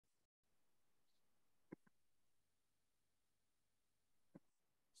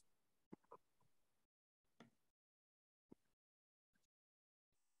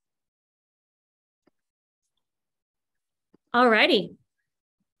All righty.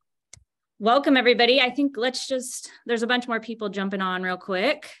 Welcome, everybody. I think there's a bunch more people jumping on real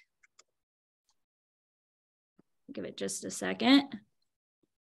quick. Give it just a second.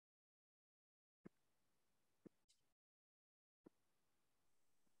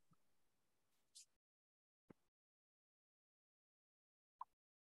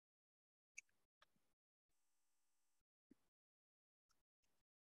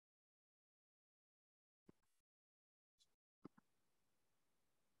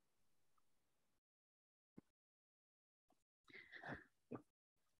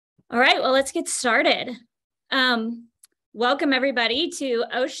 All right, well, let's get started. Welcome everybody to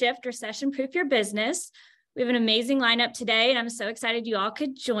O-Shift Recession Proof Your Business. We have an amazing lineup today, and I'm so excited you all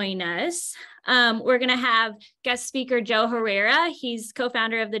could join us. We're gonna have guest speaker Joe Herrera. He's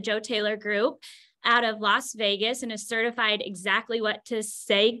co-founder of the Joe Taylor Group out of Las Vegas and a certified Exactly What to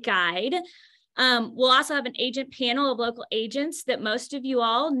Say guide. We'll also have an agent panel of local agents that most of you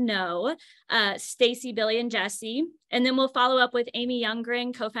all know, Stacy, Billy, and Jesse. And then we'll follow up with Amy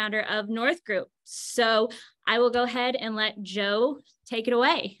Youngren, co-founder of North Group. So I will go ahead and let Joe take it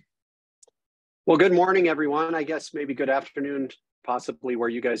away. Well, good morning, everyone. I guess maybe good afternoon, possibly where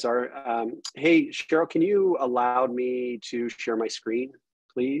you guys are. Hey, Cheryl, can you allow me to share my screen,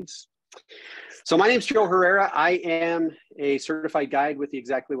 please? So my name is Joe Herrera. I am a certified guide with the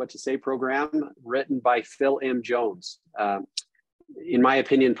Exactly What to Say program written by Phil M. Jones. In my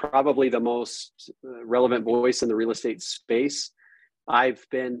opinion, probably the most relevant voice in the real estate space. I've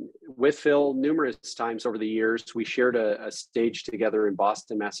been with Phil numerous times over the years. We shared a stage together in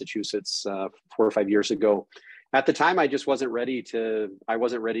Boston, Massachusetts 4 or 5 years ago. At the time, I just wasn't ready to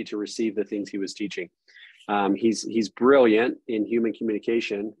receive the things he was teaching. He's brilliant in human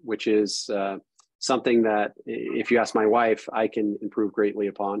communication, which is something that, if you ask my wife, I can improve greatly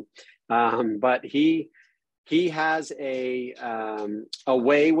upon. But he has a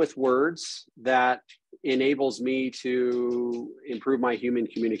way with words that enables me to improve my human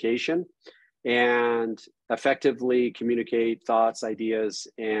communication and effectively communicate thoughts, ideas,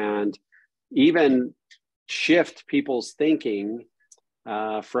 and even shift people's thinking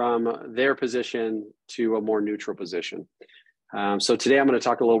from their position to a more neutral position. So today I'm going to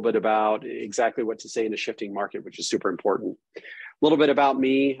talk a little bit about exactly what to say in a shifting market, which is super important. A little bit about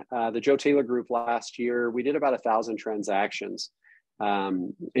me, the Joe Taylor Group last year, we did about 1,000 transactions.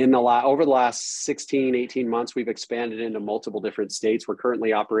 Over the last 16, 18 months, we've expanded into multiple different states. We're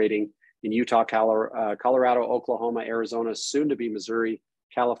currently operating in Utah, Colorado, Oklahoma, Arizona, soon to be Missouri,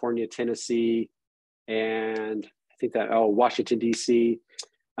 California, Tennessee, and Washington, D.C.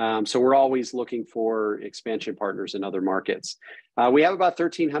 So we're always looking for expansion partners in other markets. We have about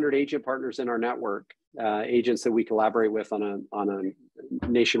 1,300 agent partners in our network, agents that we collaborate with on a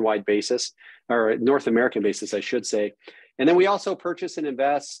nationwide basis, or North American basis, I should say. And then we also purchase and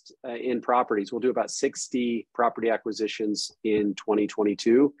invest in properties. We'll do about 60 property acquisitions in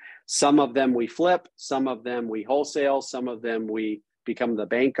 2022. Some of them we flip, some of them we wholesale, some of them we become the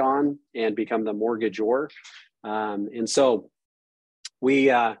bank on and become the mortgagor. And so we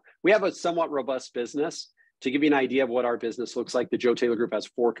have a somewhat robust business. To give you an idea of what our business looks like, the Joe Taylor Group has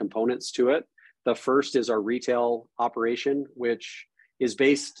 4 components to it. The first is our retail operation, which is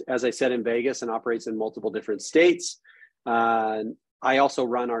based, as I said, in Vegas and operates in multiple different states. I also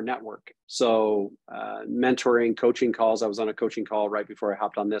run our network. So mentoring, coaching calls. I was on a coaching call right before I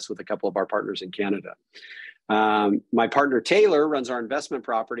hopped on this with a couple of our partners in Canada. My partner, Taylor, runs our investment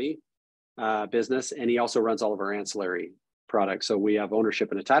property business, and he also runs all of our ancillary products. So we have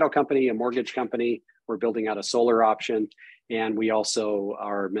ownership in a title company, a mortgage company. We're building out a solar option, and we also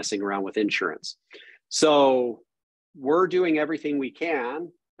are messing around with insurance. So we're doing everything we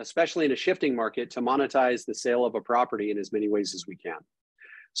can, especially in a shifting market, to monetize the sale of a property in as many ways as we can.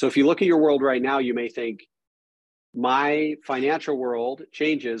 So if you look at your world right now, you may think, my financial world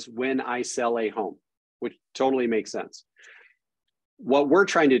changes when I sell a home, which totally makes sense. What we're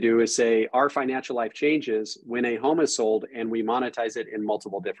trying to do is say our financial life changes when a home is sold and we monetize it in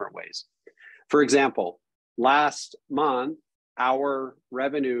multiple different ways. For example, last month, our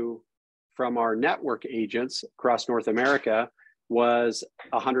revenue from our network agents across North America was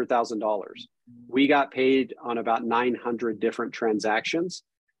 $100,000. We got paid on about 900 different transactions.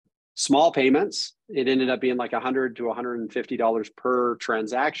 Small payments, it ended up being like $100 to $150 per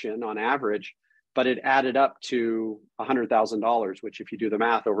transaction on average, but it added up to $100,000, which if you do the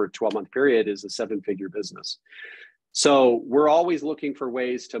math over a 12-month period is a 7-figure business. So we're always looking for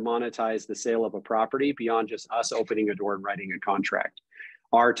ways to monetize the sale of a property beyond just us opening a door and writing a contract.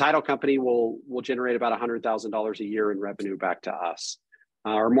 Our title company will generate about $100,000 a year in revenue back to us.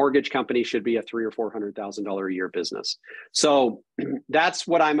 Our mortgage company should be a $300,000 or $400,000 a year business. So that's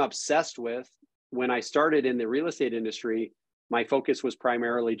what I'm obsessed with. When I started in the real estate industry, my focus was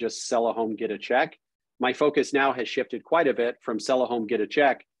primarily just sell a home, get a check. My focus now has shifted quite a bit from sell a home, get a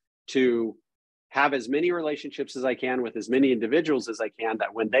check to have as many relationships as I can with as many individuals as I can,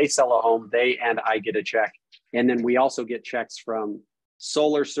 that when they sell a home, they and I get a check. And then we also get checks from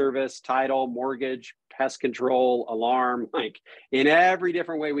solar service, title, mortgage, pest control, alarm, like in every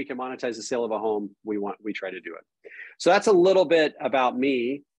different way we can monetize the sale of a home, we try to do it. So that's a little bit about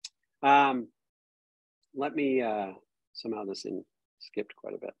me. Let me, somehow this thing skipped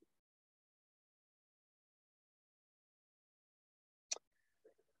quite a bit.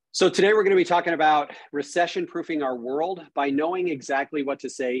 So today we're going to be talking about recession-proofing our world by knowing exactly what to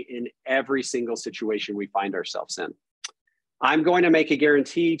say in every single situation we find ourselves in. I'm going to make a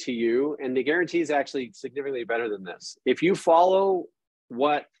guarantee to you, and the guarantee is actually significantly better than this. If you follow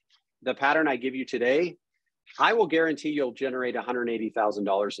the pattern I give you today, I will guarantee you'll generate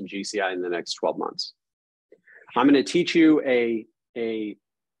 $180,000 in GCI in the next 12 months. I'm going to teach you a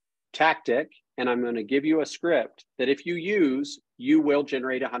tactic, and I'm going to give you a script that if you use, you will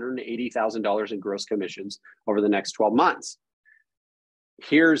generate $180,000 in gross commissions over the next 12 months.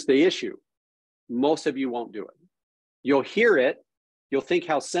 Here's the issue. Most of you won't do it. You'll hear it, you'll think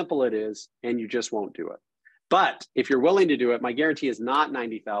how simple it is, and you just won't do it. But if you're willing to do it, my guarantee is not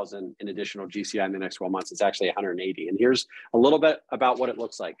 90,000 in additional GCI in the next 12 months. It's actually 180. And here's a little bit about what it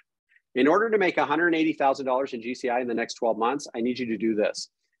looks like. In order to make $180,000 in GCI in the next 12 months, I need you to do this.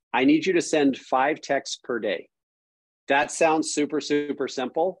 I need you to send 5 texts per day. That sounds super, super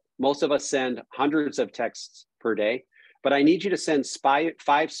simple. Most of us send hundreds of texts per day, but I need you to send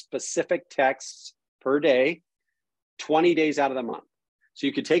 5 specific texts per day, 20 days out of the month. So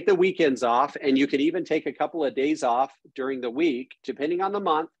you could take the weekends off, and you could even take a couple of days off during the week. Depending on the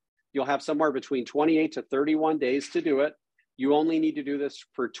month, you'll have somewhere between 28 to 31 days to do it. You only need to do this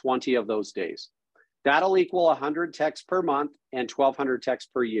for 20 of those days. That'll equal 100 texts per month and 1,200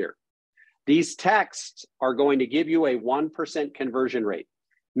 texts per year. These texts are going to give you a 1% conversion rate,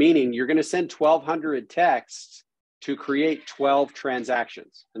 meaning you're going to send 1,200 texts to create 12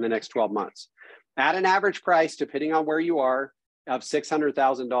 transactions in the next 12 months. At an average price, depending on where you are, of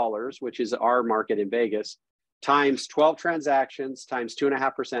 $600,000, which is our market in Vegas, times 12 transactions, times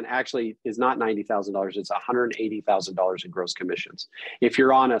 2.5% actually is not $90,000, it's $180,000 in gross commissions. If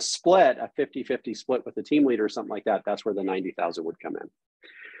you're on a split, a 50-50 split with a team leader or something like that, that's where the 90,000 would come in.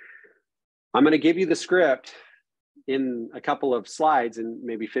 I'm going to give you the script in a couple of slides in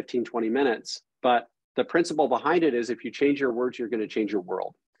maybe 15, 20 minutes, but the principle behind it is if you change your words, you're going to change your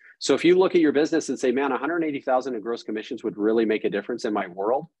world. So if you look at your business and say, man, 180,000 in gross commissions would really make a difference in my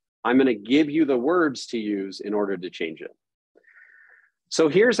world, I'm going to give you the words to use in order to change it. So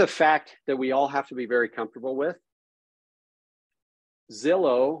here's a fact that we all have to be very comfortable with.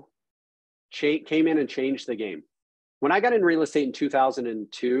 Zillow came in and changed the game. When I got in real estate in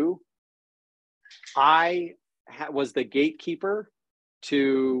 2002, I was the gatekeeper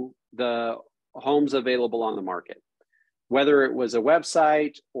to the homes available on the market. Whether it was a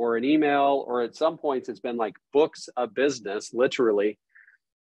website or an email, or at some points it's been like books of business, literally.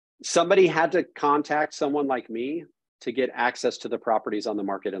 Somebody had to contact someone like me to get access to the properties on the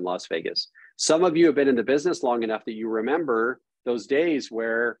market in Las Vegas. Some of you have been in the business long enough that you remember those days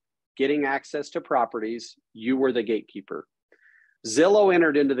where getting access to properties, you were the gatekeeper. Zillow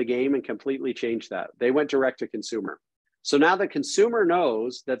entered into the game and completely changed that. They went direct to consumer. So now the consumer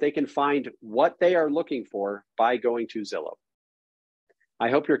knows that they can find what they are looking for by going to Zillow. I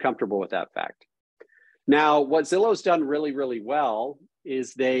hope you're comfortable with that fact. Now, what Zillow's done really, really well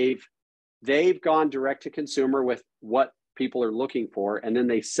is they've gone direct to consumer with what people are looking for, and then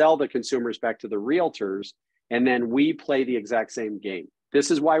they sell the consumers back to the realtors, and then we play the exact same game.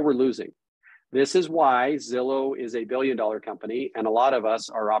 This is why we're losing. This is why Zillow is a billion-dollar company, and a lot of us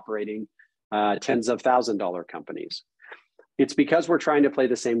are operating tens of $1,000 companies. It's because we're trying to play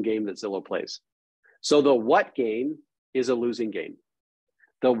the same game that Zillow plays. So the what game is a losing game.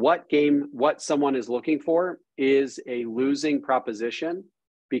 The what game, what someone is looking for, is a losing proposition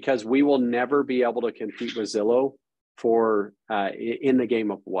because we will never be able to compete with Zillow for in the game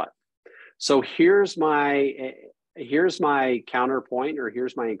of what. So here's my counterpoint, or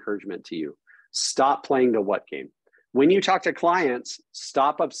here's my encouragement to you. Stop playing the what game. When you talk to clients,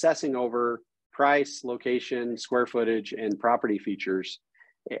 stop obsessing over price, location, square footage, and property features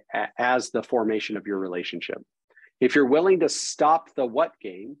as the formation of your relationship. If you're willing to stop the what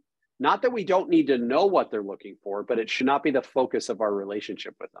game, not that we don't need to know what they're looking for, but it should not be the focus of our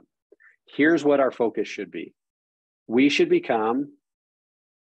relationship with them. Here's what our focus should be. We should become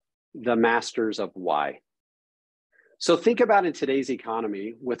the masters of why. So think about in today's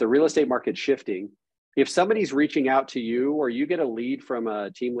economy, with the real estate market shifting, if somebody's reaching out to you or you get a lead from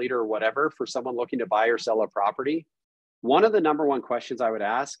a team leader or whatever for someone looking to buy or sell a property, one of the number one questions I would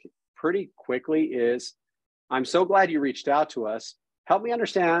ask pretty quickly is, I'm so glad you reached out to us. Help me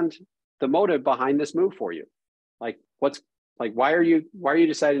understand the motive behind this move for you. Why are you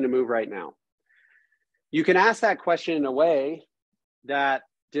deciding to move right now? You can ask that question in a way that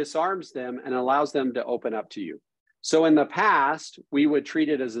disarms them and allows them to open up to you. So in the past, we would treat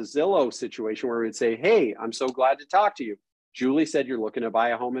it as a Zillow situation where we'd say, hey, I'm so glad to talk to you. Julie said you're looking to buy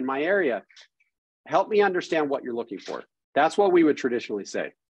a home in my area. Help me understand what you're looking for. That's what we would traditionally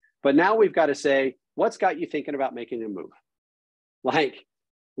say. But now we've got to say, what's got you thinking about making a move?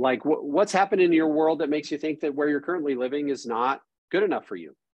 What's happened in your world that makes you think that where you're currently living is not good enough for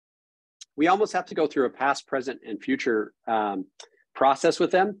you? We almost have to go through a past, present, and future process with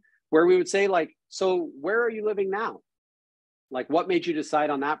them, where we would say, so where are you living now? What made you decide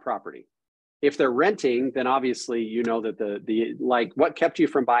on that property? If they're renting, then obviously you know that what kept you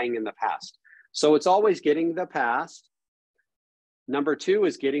from buying in the past. So it's always getting the past. Number two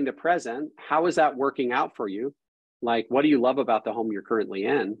is getting the present. How is that working out for you? What do you love about the home you're currently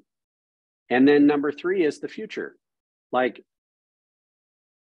in? And then number three is the future.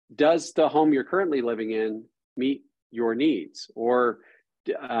 Does the home you're currently living in meet your needs? Or,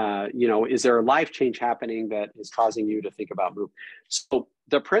 is there a life change happening that is causing you to think about moving? So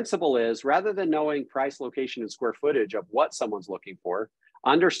the principle is, rather than knowing price, location, and square footage of what someone's looking for,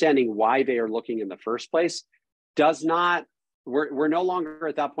 understanding why they are looking in the first place we're no longer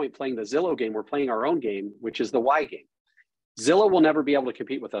at that point playing the Zillow game. We're playing our own game, which is the why game. Zillow will never be able to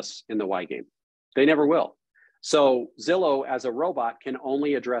compete with us in the why game. They never will. So Zillow as a robot can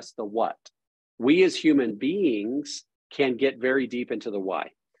only address the what. We as human beings can get very deep into the why.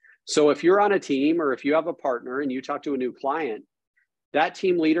 So if you're on a team or if you have a partner and you talk to a new client, that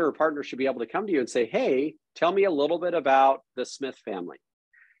team leader or partner should be able to come to you and say, hey, tell me a little bit about the Smith family.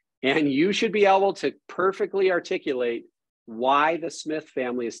 And you should be able to perfectly articulate why the Smith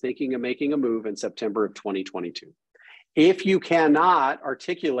family is thinking of making a move in September of 2022. If you cannot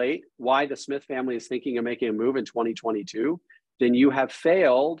articulate why the Smith family is thinking of making a move in 2022, then you have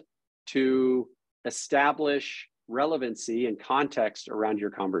failed to establish relevancy and context around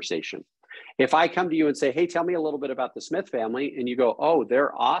your conversation. If I come to you and say, hey, tell me a little bit about the Smith family, and you go, oh,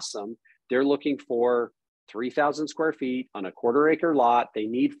 they're awesome. They're looking for 3,000 square feet on a quarter-acre lot. They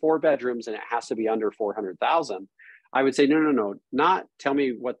need 4 bedrooms, and it has to be under 400,000. I would say, no, not tell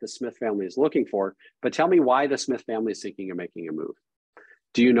me what the Smith family is looking for, but tell me why the Smith family is thinking of making a move.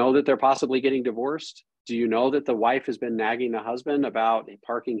 Do you know that they're possibly getting divorced? Do you know that the wife has been nagging the husband about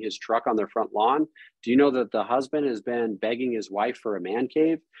parking his truck on their front lawn? Do you know that the husband has been begging his wife for a man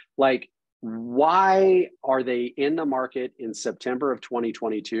cave? Why are they in the market in September of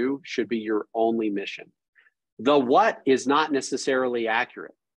 2022 should be your only mission. The what is not necessarily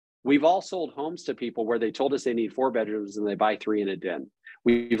accurate. We've all sold homes to people where they told us they need 4 bedrooms and they buy 3 in a den.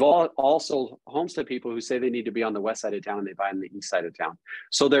 We've all sold homes to people who say they need to be on the west side of town and they buy on the east side of town.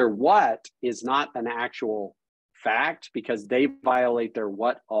 So their what is not an actual fact because they violate their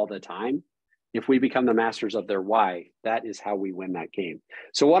what all the time. If we become the masters of their why, that is how we win that game.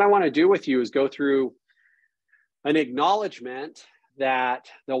 So what I want to do with you is go through an acknowledgement that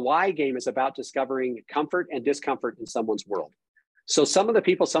the why game is about discovering comfort and discomfort in someone's world. So some of the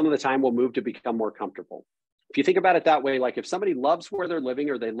people, some of the time will move to become more comfortable. If you think about it that way, if somebody loves where they're living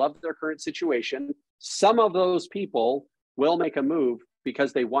or they love their current situation, some of those people will make a move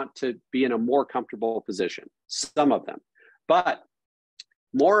because they want to be in a more comfortable position, some of them. But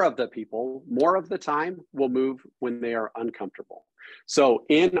more of the people, more of the time will move when they are uncomfortable. So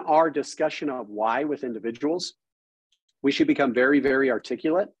in our discussion of why with individuals, we should become very, very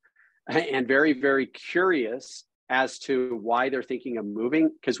articulate and very, very curious as to why they're thinking of moving,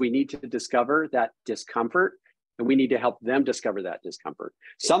 because we need to discover that discomfort and we need to help them discover that discomfort.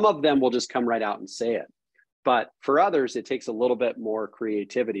 Some of them will just come right out and say it. But for others, it takes a little bit more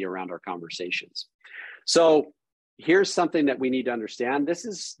creativity around our conversations. So here's something that we need to understand. This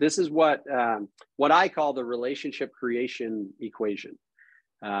is what I call the relationship creation equation.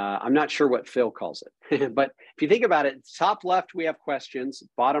 I'm not sure what Phil calls it, but if you think about it, top left, we have questions,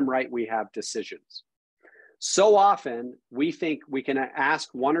 bottom right, we have decisions. So often we think we can ask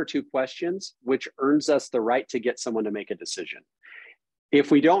 1 or 2 questions, which earns us the right to get someone to make a decision.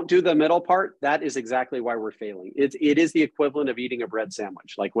 If we don't do the middle part, that is exactly why we're failing. It is the equivalent of eating a bread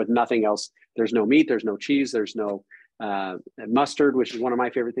sandwich, with nothing else. There's no meat, there's no cheese, there's no mustard, which is one of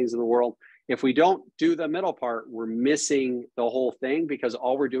my favorite things in the world. If we don't do the middle part, we're missing the whole thing, because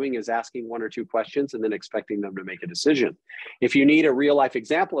all we're doing is asking one or two questions and then expecting them to make a decision. If you need a real life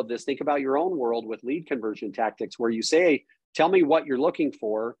example of this, think about your own world with lead conversion tactics, where you say, tell me what you're looking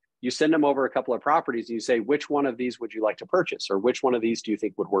for. You send them over a couple of properties and you say, which one of these would you like to purchase? Or which one of these do you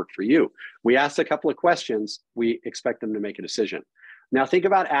think would work for you? We ask a couple of questions, we expect them to make a decision. Now think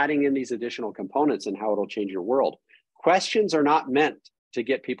about adding in these additional components and how it'll change your world. Questions are not meant to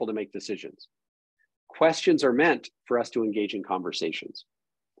get people to make decisions. Questions are meant for us to engage in conversations.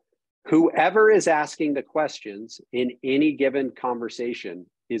 Whoever is asking the questions in any given conversation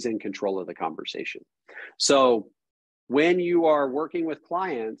is in control of the conversation. So when you are working with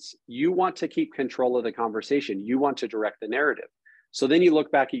clients, you want to keep control of the conversation. You want to direct the narrative. So then you look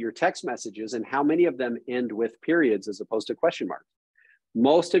back at your text messages and how many of them end with periods as opposed to question marks.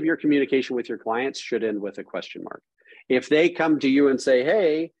 Most of your communication with your clients should end with a question mark. If they come to you and say,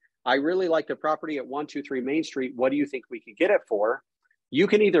 hey, I really like the property at 123 Main Street, what do you think we could get it for? You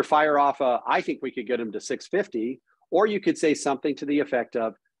can either fire off I think we could get them to 650, or you could say something to the effect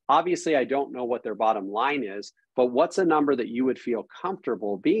of, obviously, I don't know what their bottom line is, but what's a number that you would feel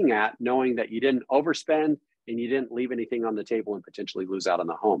comfortable being at, knowing that you didn't overspend and you didn't leave anything on the table and potentially lose out on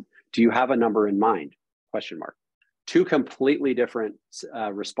the home? Do you have a number in mind? Question mark. Two completely different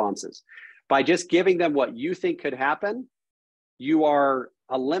responses. By just giving them what you think could happen, you are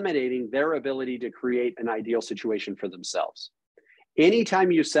eliminating their ability to create an ideal situation for themselves.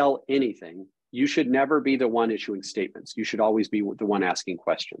 Anytime you sell anything, you should never be the one issuing statements. You should always be the one asking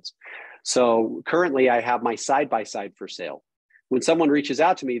questions. So currently I have my side-by-side for sale. When someone reaches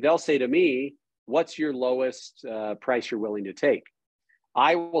out to me, they'll say to me, what's your lowest price you're willing to take?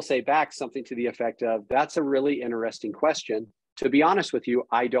 I will say back something to the effect of, that's a really interesting question. To be honest with you,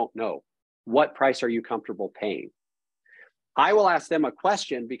 I don't know. What price are you comfortable paying? I will ask them a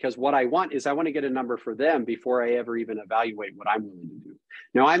question, because what I want is I want to get a number for them before I ever even evaluate what I'm willing to do.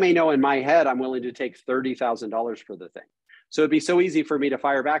 Now, I may know in my head I'm willing to take $30,000 for the thing. So it'd be so easy for me to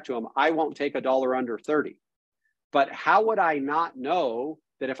fire back to them, I won't take a dollar under 30. But how would I not know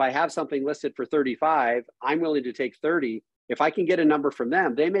that if I have something listed for 35, I'm willing to take 30? If I can get a number from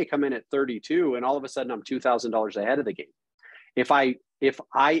them, they may come in at 32 and all of a sudden I'm $2,000 ahead of the game. If I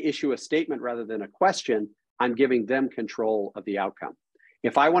issue a statement rather than a question, I'm giving them control of the outcome.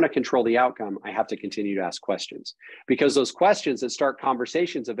 If I want to control the outcome, I have to continue to ask questions, because those questions that start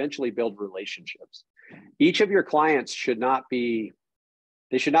conversations eventually build relationships. Each of your clients should not be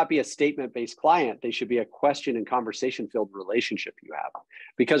a statement-based client. They should be a question and conversation-filled relationship you have,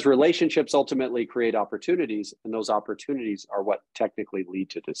 because relationships ultimately create opportunities, and those opportunities are what technically lead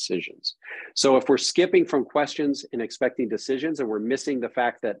to decisions. So if we're skipping from questions and expecting decisions, and we're missing the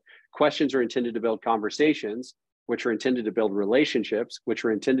fact that questions are intended to build conversations, which are intended to build relationships, which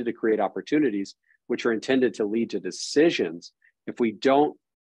are intended to create opportunities, which are intended to lead to decisions, if we don't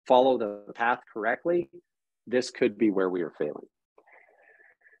follow the path correctly, this could be where we are failing.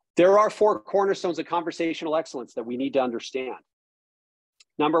 There are 4 cornerstones of conversational excellence that we need to understand.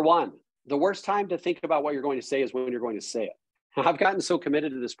 Number 1, the worst time to think about what you're going to say is when you're going to say it. I've gotten so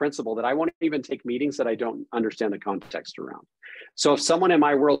committed to this principle that I won't even take meetings that I don't understand the context around. So if someone in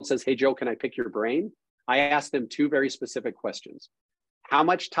my world says, hey, Joe, can I pick your brain? I ask them 2 very specific questions. How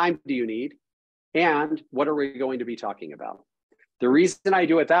much time do you need? And what are we going to be talking about? The reason I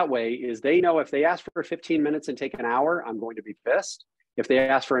do it that way is they know if they ask for 15 minutes and take an hour, I'm going to be pissed. If they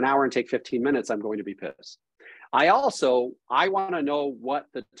ask for an hour and take 15 minutes, I'm going to be pissed. I want to know what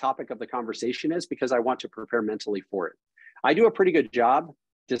the topic of the conversation is, because I want to prepare mentally for it. I do a pretty good job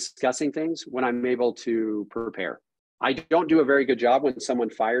discussing things when I'm able to prepare. I don't do a very good job when someone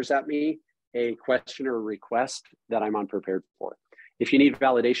fires at me a question or a request that I'm unprepared for. If you need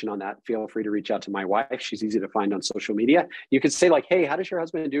validation on that, feel free to reach out to my wife. She's easy to find on social media. You could say like, hey, how does your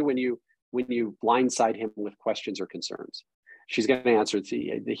husband do when you blindside him with questions or concerns? She's going to answer,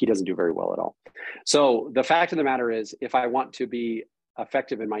 he doesn't do very well at all. So the fact of the matter is, if I want to be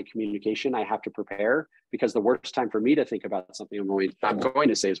effective in my communication, I have to prepare, because the worst time for me to think about something I'm going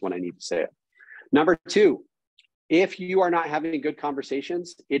to say is when I need to say it. Number 2, if you are not having good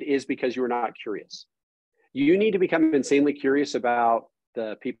conversations, it is because you are not curious. You need to become insanely curious about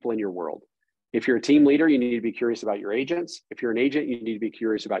the people in your world. If you're a team leader, you need to be curious about your agents. If you're an agent, you need to be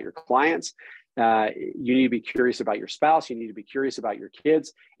curious about your clients. You need to be curious about your spouse. You need to be curious about your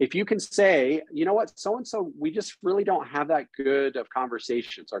kids. If you can say, you know what, so-and-so, we just really don't have that good of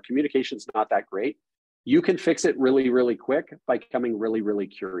conversations. Our communication's not that great. You can fix it really, really quick by becoming really, really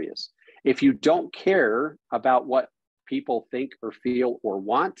curious. If you don't care about what people think or feel or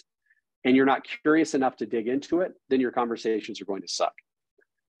want, and you're not curious enough to dig into it, then your conversations are going to suck.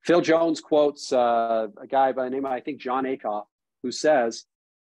 Phil Jones quotes a guy by the name of, I think, John Acuff, who says,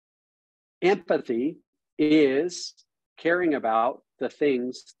 empathy is caring about the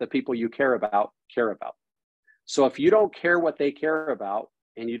things the people you care about care about. So if you don't care what they care about,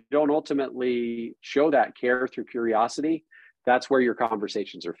 and you don't ultimately show that care through curiosity, that's where your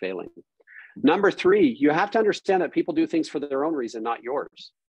conversations are failing. Number 3, you have to understand that people do things for their own reason, not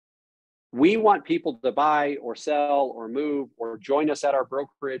yours. We want people to buy or sell or move or join us at our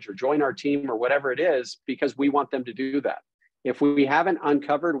brokerage or join our team or whatever it is because we want them to do that. If we haven't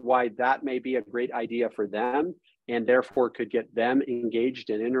uncovered why that may be a great idea for them and therefore could get them engaged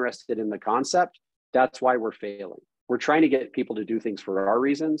and interested in the concept, that's why we're failing. We're trying to get people to do things for our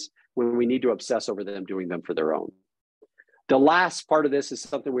reasons when we need to obsess over them doing them for their own. The last part of this is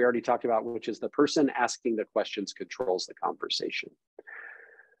something we already talked about, which is the person asking the questions controls the conversation.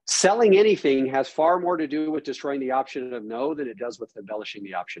 Selling anything has far more to do with destroying the option of no than it does with embellishing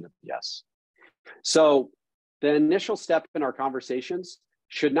the option of yes. So the initial step in our conversations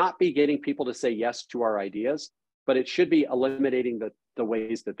should not be getting people to say yes to our ideas, but it should be eliminating the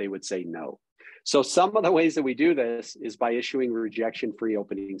ways that they would say no. So some of the ways that we do this is by issuing rejection-free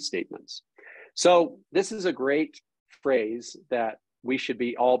opening statements. So this is a great phrase that we should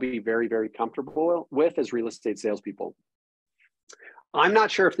all be very, very comfortable with as real estate salespeople. I'm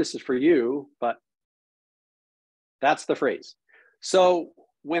not sure if this is for you, but that's the phrase. So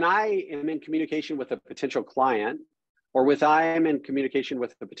when I am in communication with a potential client, or I am in communication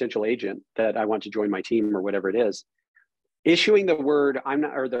with a potential agent that I want to join my team or whatever it is, issuing the word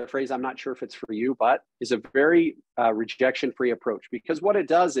or the phrase "I'm not sure if it's for you," but is a very rejection-free approach, because what it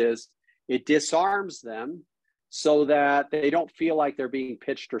does is it disarms them so that they don't feel like they're being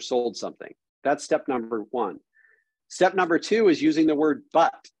pitched or sold something. That's step number 1. Step number 2 is using the word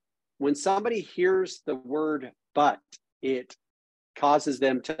 "but." When somebody hears the word "but," it causes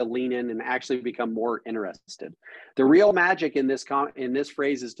them to lean in and actually become more interested. The real magic in this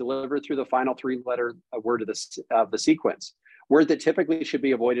phrase is delivered through the final 3-letter word of the sequence. Word that typically should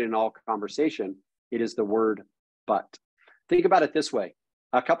be avoided in all conversation. It is the word "but." Think about it this way.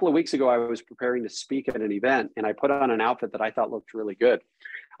 A couple of weeks ago, I was preparing to speak at an event, and I put on an outfit that I thought looked really good.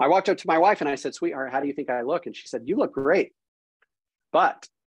 I walked up to my wife and I said, "Sweetheart, how do you think I look?" And she said, "You look great." But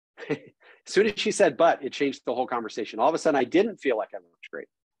as soon as she said "but," it changed the whole conversation. All of a sudden, I didn't feel like I looked great.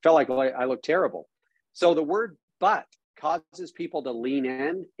 Felt like I looked terrible. So the word "but" causes people to lean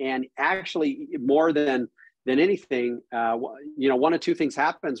in, and actually more than anything, one of 2 things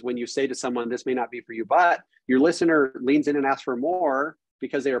happens when you say to someone, "This may not be for you," but your listener leans in and asks for more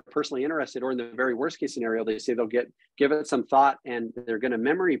because they are personally interested, or in the very worst case scenario, they say they'll give it some thought and they're going to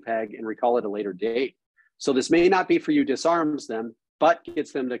memory peg and recall at a later date. So this may not be for you disarms them, but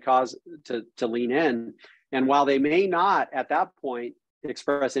gets them to lean in. And while they may not at that point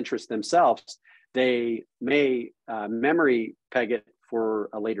express interest themselves, they may memory peg it for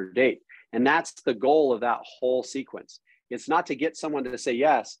a later date. And that's the goal of that whole sequence. It's not to get someone to say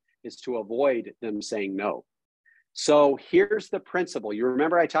yes, it's to avoid them saying no. So here's the principle. You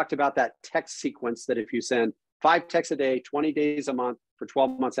remember I talked about that text sequence that if you send 5 texts a day, 20 days a month for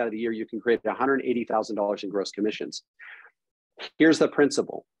 12 months out of the year, you can create $180,000 in gross commissions. Here's the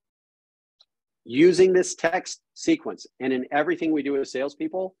principle. Using this text sequence, and in everything we do as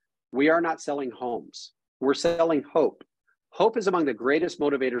salespeople, we are not selling homes. We're selling hope. Hope is among the greatest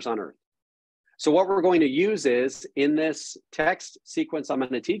motivators on earth. So what we're going to use is, in this text sequence I'm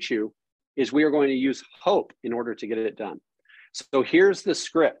going to teach you, is we are going to use hope in order to get it done. So here's the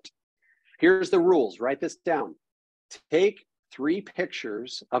script. Here's the rules. Write this down. Take 3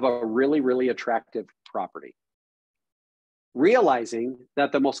 pictures of a really, really attractive property. Realizing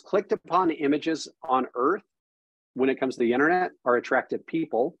that the most clicked upon images on earth when it comes to the internet are attractive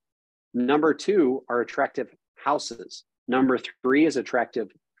people. Number 2 are attractive houses. Number 3 is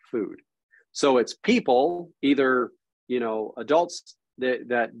attractive food. So it's people, either, adults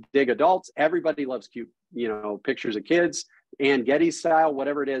that dig adults. Everybody loves cute, pictures of kids, and Getty style,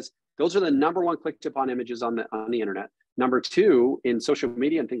 whatever it is. Those are the number 1 clicked upon images on the internet. Number 2 in social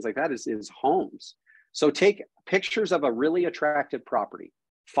media and things like that is homes. So take pictures of a really attractive property.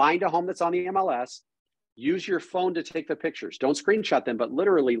 Find a home that's on the MLS. Use your phone to take the pictures. Don't screenshot them, but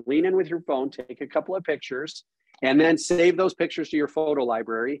literally lean in with your phone, take a couple of pictures, and then save those pictures to your photo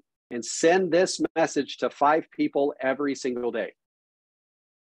library and send this message to 5 people every single day.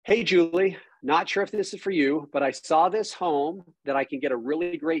 Hey, Julie, not sure if this is for you, but I saw this home that I can get a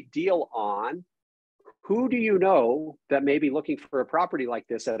really great deal on. Who do you know that may be looking for a property like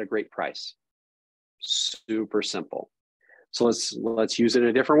this at a great price? Super simple. So let's use it in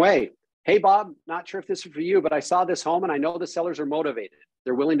a different way. Hey, Bob, not sure if this is for you, but I saw this home and I know the sellers are motivated.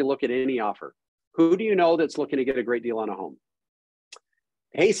 They're willing to look at any offer. Who do you know that's looking to get a great deal on a home?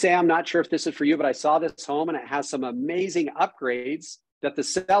 Hey, Sam, not sure if this is for you, but I saw this home and it has some amazing upgrades that the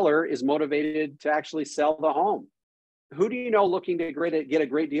seller is motivated to actually sell the home. Who do you know looking to get a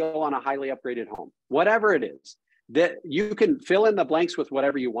great deal on a highly upgraded home? Whatever it is, that you can fill in the blanks with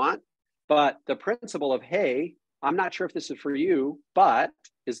whatever you want. But the principle of, hey, I'm not sure if this is for you, but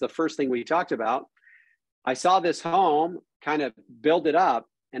is the first thing we talked about. I saw this home, kind of build it up,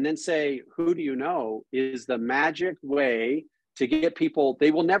 and then say, who do you know, is the magic way to get people.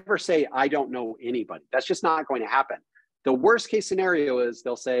 They will never say, I don't know anybody. That's just not going to happen. The worst case scenario is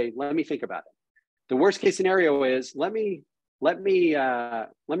they'll say, let me think about it. The worst case scenario is let me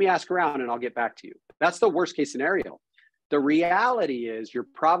ask around and I'll get back to you. That's the worst case scenario. The reality is you're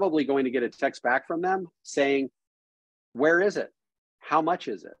probably going to get a text back from them saying, where is it? How much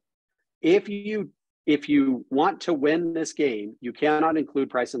is it? If you want to win this game, you cannot include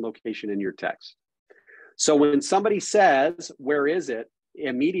price and location in your text. So when somebody says, where is it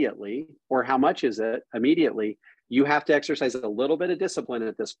immediately, or how much is it immediately, you have to exercise a little bit of discipline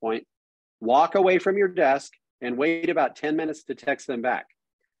at this point. Walk away from your desk and wait about 10 minutes to text them back.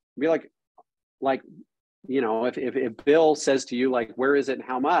 Be like, if Bill says to you, like, where is it and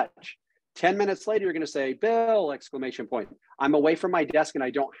how much? 10 minutes later, you're going to say, Bill, exclamation point. I'm away from my desk and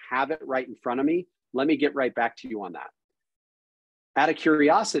I don't have it right in front of me. Let me get right back to you on that. Out of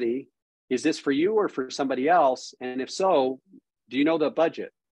curiosity, is this for you or for somebody else? And if so, do you know the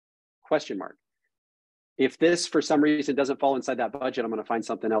budget? Question mark. If this, for some reason, doesn't fall inside that budget, I'm going to find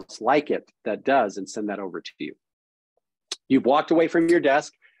something else like it that does and send that over to you. You've walked away from your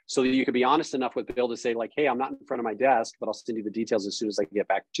desk so that you can be honest enough with Bill to say, like, hey, I'm not in front of my desk, but I'll send you the details as soon as I get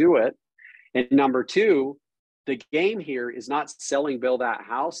back to it. And number two, the game here is not selling Bill that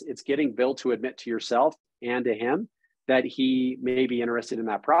house. It's getting Bill to admit to yourself and to him that he may be interested in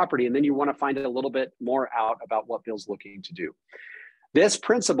that property. And then you want to find a little bit more out about what Bill's looking to do. This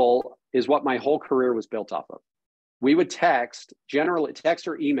principle is what my whole career was built off of. We would generally text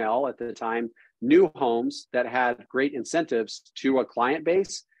or email at the time, new homes that had great incentives to a client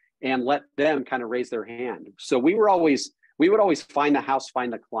base and let them kind of raise their hand. So we would always find the house,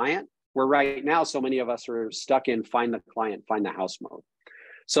 find the client, where right now, so many of us are stuck in find the client, find the house mode.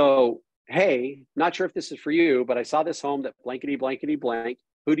 So, hey, not sure if this is for you, but I saw this home that blankety, blankety, blank.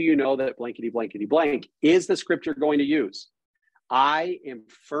 Who do you know that blankety, blankety, blank is the script you're going to use? I am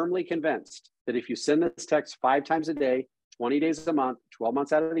firmly convinced that if you send this text 5 times a day, 20 days a month, 12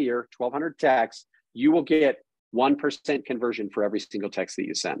 months out of the year, 1,200 texts, you will get 1% conversion for every single text that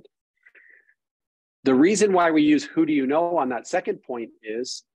you send. The reason why we use who do you know on that second point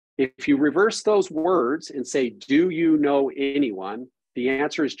is if you reverse those words and say, do you know anyone? The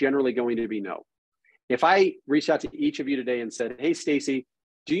answer is generally going to be no. If I reached out to each of you today and said, hey, Stacy,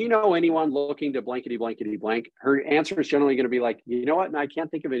 do you know anyone looking to blankety, blankety, blank? Her answer is generally going to be like, you know what? And I can't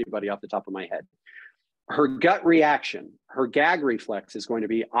think of anybody off the top of my head. Her gut reaction, her gag reflex is going to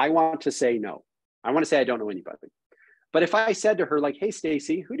be, I want to say no. I want to say I don't know anybody. But if I said to her, like, hey,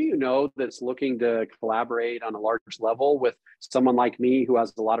 Stacy, who do you know that's looking to collaborate on a large level with someone like me who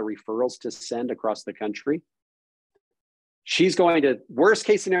has a lot of referrals to send across the country? She's going to, worst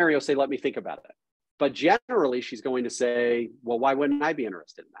case scenario, say, let me think about it. But generally, she's going to say, well, why wouldn't I be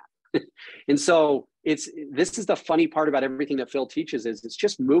interested in that? And so this is the funny part about everything that Phil teaches is it's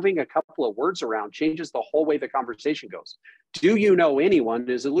just moving a couple of words around changes the whole way the conversation goes. Do you know anyone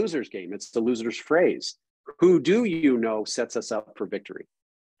is a loser's game. It's the loser's phrase. Who do you know sets us up for victory.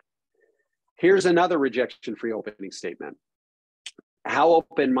 Here's another rejection-free opening statement. How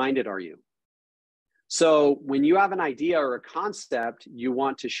open-minded are you? So when you have an idea or a concept you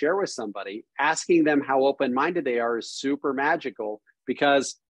want to share with somebody, asking them how open-minded they are is super magical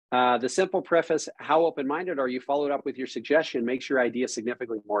because the simple preface, how open-minded are you, followed up with your suggestion, makes your idea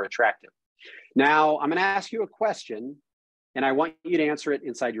significantly more attractive. Now, I'm going to ask you a question, and I want you to answer it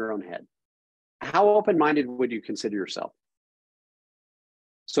inside your own head. How open-minded would you consider yourself?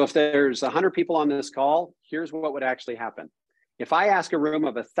 So if there's 100 people on this call, here's what would actually happen. If I ask a room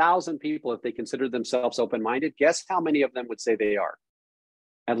of 1,000 people if they consider themselves open-minded, guess how many of them would say they are?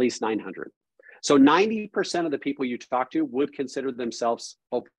 At least 900. So 90% of the people you talk to would consider themselves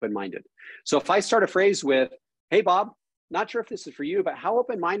open-minded. So if I start a phrase with, hey, Bob, not sure if this is for you, but how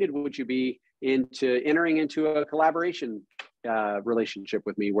open-minded would you be into entering into a collaboration relationship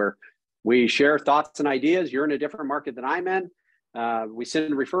with me where we share thoughts and ideas, you're in a different market than I'm in, we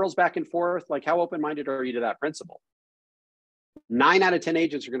send referrals back and forth, like how open-minded are you to that principle? 9 out of 10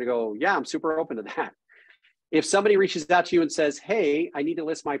 agents are going to go, yeah, I'm super open to that. If somebody reaches out to you and says, hey, I need to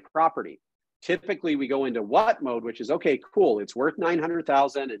list my property, typically we go into what mode, which is, okay, cool, it's worth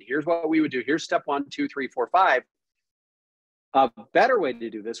 900,000, and here's what we would do. Here's step 1, 2, 3, 4, 5. A better way to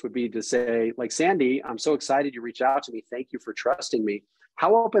do this would be to say, like, Sandy, I'm so excited you reached out to me. Thank you for trusting me.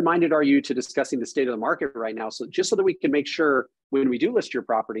 How open-minded are you to discussing the state of the market right now? So just so that we can make sure when we do list your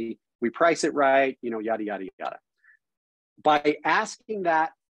property, we price it right, yada, yada, yada. By asking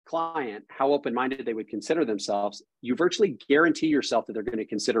that client how open-minded they would consider themselves, you virtually guarantee yourself that they're going to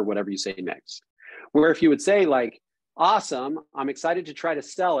consider whatever you say next. Where if you would say, like, awesome, I'm excited to try to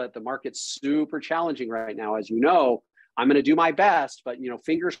sell it. The market's super challenging right now, as you know. I'm going to do my best, but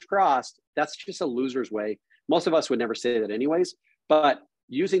fingers crossed. That's just a loser's way. Most of us would never say that anyways. But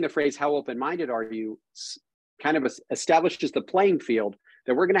using the phrase, how open-minded are you, kind of establishes the playing field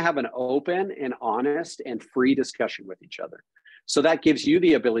that we're going to have an open and honest and free discussion with each other. So that gives you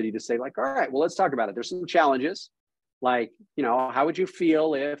the ability to say, like, all right, well, let's talk about it. There's some challenges, like, how would you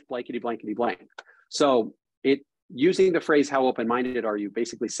feel if blankety, blankety, blank? So using the phrase, how open-minded are you,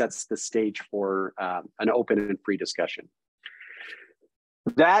 basically sets the stage for an open and free discussion.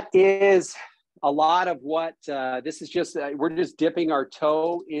 That is a lot of what this is. Just we're just dipping our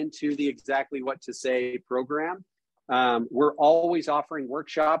toe into the Exactly What to Say program. We're always offering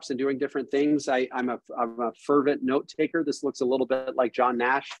workshops and doing different things. I'm a fervent note taker. This looks a little bit like John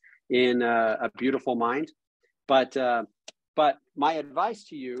Nash in A Beautiful Mind. But my advice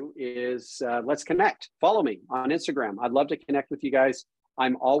to you is let's connect. Follow me on Instagram. I'd love to connect with you guys.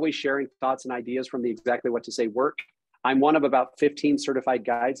 I'm always sharing thoughts and ideas from the Exactly What to Say work. I'm one of about 15 certified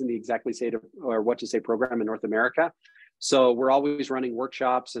guides in the Exactly Say or What to Say program in North America. So we're always running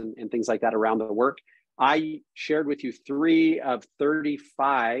workshops and things like that around the work. I shared with you 3 of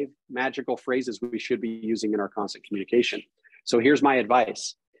 35 magical phrases we should be using in our constant communication. So here's my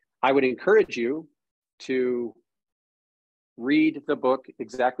advice. I would encourage you to read the book,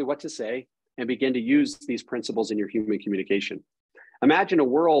 Exactly What to Say, and begin to use these principles in your human communication. Imagine a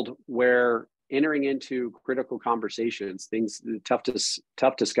world where entering into critical conversations, tough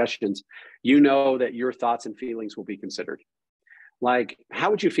discussions, that your thoughts and feelings will be considered. Like,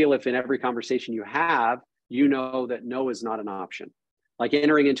 how would you feel if in every conversation you have, that no is not an option? Like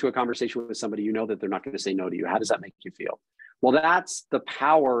entering into a conversation with somebody, that they're not going to say no to you. How does that make you feel? Well, that's the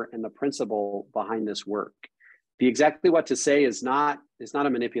power and the principle behind this work. The Exactly What to Say is not a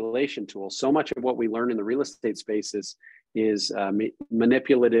manipulation tool. So much of what we learn in the real estate space is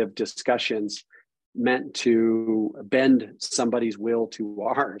manipulative discussions meant to bend somebody's will to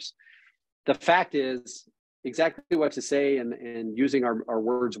ours. The fact is, Exactly What to Say and using our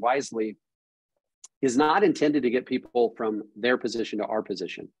words wisely is not intended to get people from their position to our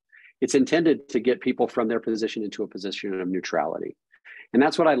position. It's intended to get people from their position into a position of neutrality. And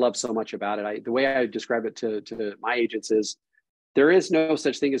that's what I love so much about it. The way I describe it to my agents is there is no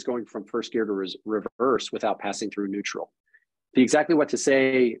such thing as going from first gear to reverse without passing through neutral. The Exactly What to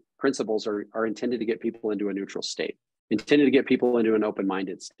Say principles are intended to get people into a neutral state, intended to get people into an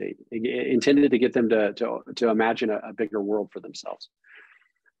open-minded state, intended to get them to imagine a bigger world for themselves.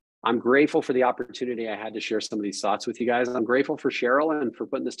 I'm grateful for the opportunity I had to share some of these thoughts with you guys. I'm grateful for Cheryl and for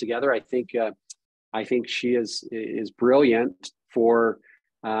putting this together. I think she is brilliant for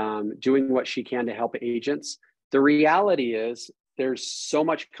doing what she can to help agents. The reality is there's so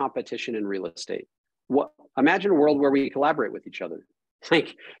much competition in real estate. Imagine a world where we collaborate with each other.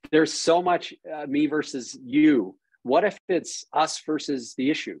 Like, there's so much me versus you. What if it's us versus the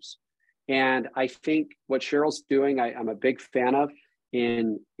issues? And I think what Cheryl's doing, I'm a big fan of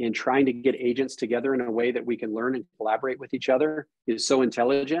in trying to get agents together in a way that we can learn and collaborate with each other is so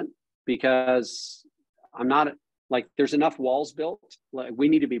intelligent, because I'm not like, there's enough walls built. Like, we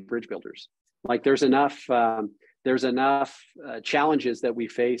need to be bridge builders. Like, there's enough challenges that we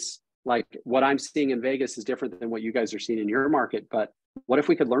face. Like, what I'm seeing in Vegas is different than what you guys are seeing in your market. But what if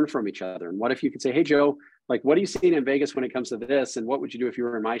we could learn from each other? And what if you could say, hey, Joe, like, what are you seeing in Vegas when it comes to this? And what would you do if you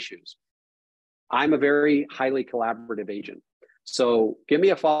were in my shoes? I'm a very highly collaborative agent. So give me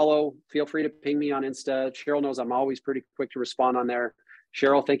a follow. Feel free to ping me on Insta. Cheryl knows I'm always pretty quick to respond on there.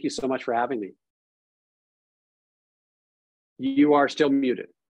 Cheryl, thank you so much for having me. You are still muted.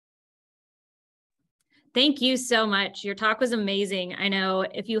 Thank you so much. Your talk was amazing. I know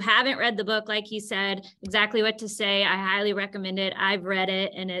if you haven't read the book, like you said, Exactly What to Say, I highly recommend it. I've read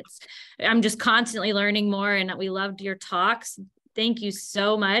it, and I'm just constantly learning more, and we loved your talks. Thank you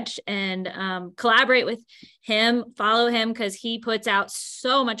so much. And collaborate with him, follow him, because he puts out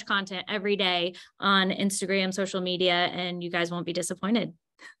so much content every day on Instagram, social media, and you guys won't be disappointed.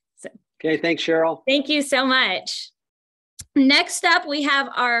 So, okay, thanks, Cheryl. Thank you so much. Next up, we have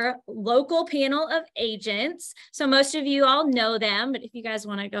our local panel of agents. So most of you all know them, but if you guys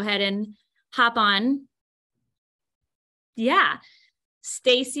want to go ahead and hop on. Yeah.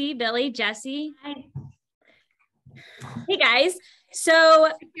 Stacy, Billy, Jesse. Hi. Hey guys. So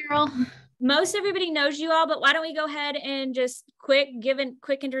Carol, most everybody knows you all, but why don't we go ahead and just give a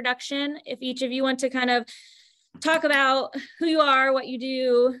quick introduction. If each of you want to kind of talk about who you are, what you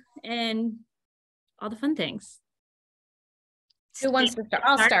do, and all the fun things. who wants to start?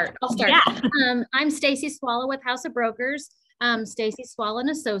 I'll start. Yeah. I'm Stacy Swallow with House of Brokers. Stacy Swallow and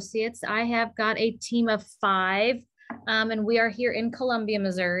Associates. I have got a team of 5, and we are here in Columbia,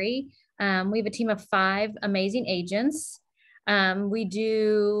 Missouri. We have a team of 5 amazing agents. We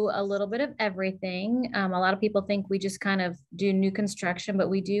do a little bit of everything. A lot of people think we just kind of do new construction, but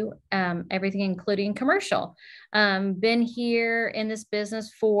we do everything, including commercial. Been here in this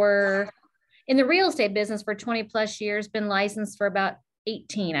business in the real estate business for 20 plus years, been licensed for about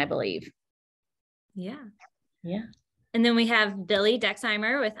 18, I believe. Yeah. Yeah. And then we have Billy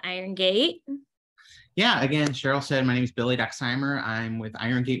Dexheimer with Iron Gate. Yeah, again, Cheryl said, my name is Billy Dexheimer. I'm with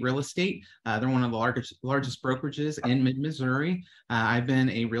Iron Gate Real Estate. They're one of the largest brokerages in mid-Missouri. I've been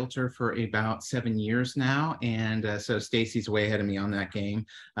a realtor for about 7 years now, and so Stacy's way ahead of me on that game.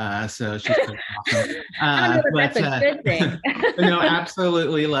 So she's awesome. I don't know if that's a good thing. No,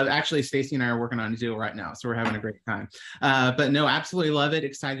 absolutely love it. Actually, Stacy and I are working on a deal right now, so we're having a great time. But no, absolutely love it.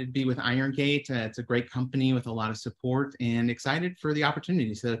 Excited to be with Iron Gate. It's a great company with a lot of support, and excited for the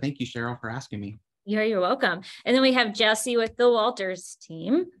opportunity. So thank you, Cheryl, for asking me. You're welcome. And then we have Jesse with the Walters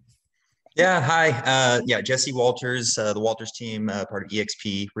team. Yeah, hi. Jesse Walters, the Walters team, part of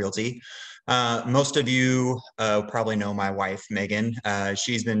EXP Realty. Most of you probably know my wife, Megan.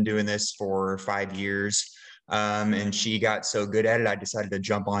 She's been doing this for 5 years. And she got so good at it, I decided to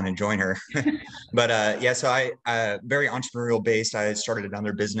jump on and join her. But so I very entrepreneurial based. I started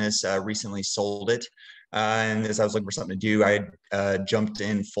another business, recently sold it. And as I was looking for something to do, I jumped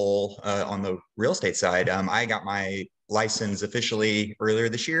in full on the real estate side. I got my license officially earlier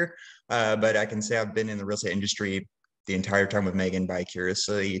this year, but I can say I've been in the real estate industry the entire time with Megan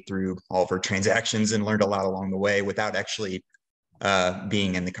vicariously through all of her transactions, and learned a lot along the way without actually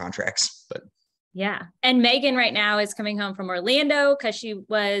being in the contracts. But yeah, and Megan right now is coming home from Orlando because she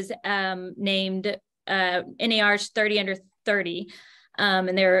was named NAR's 30 under 30.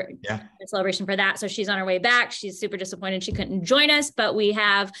 And they're a celebration for that. So she's on her way back. She's super disappointed she couldn't join us, but we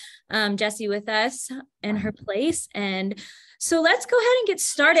have Jesse with us in her place. And so let's go ahead and get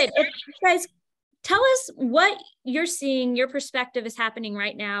started. If you guys tell us what you're seeing, your perspective is happening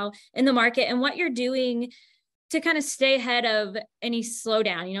right now in the market, and what you're doing to kind of stay ahead of any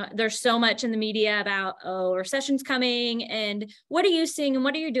slowdown. You know, there's so much in the media about, recession's coming, and what are you seeing and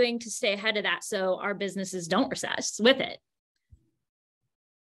what are you doing to stay ahead of that so our businesses don't recess with it?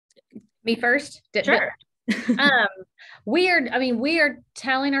 Me first? Sure. We are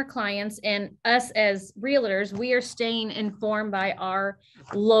telling our clients, and us as realtors, we are staying informed by our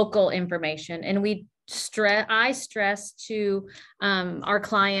local information. And I stress to our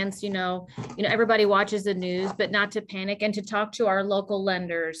clients, everybody watches the news, but not to panic, and to talk to our local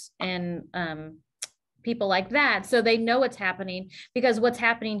lenders and people like that, so they know what's happening, because what's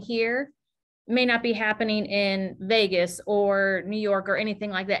happening here may not be happening in Vegas or New York or anything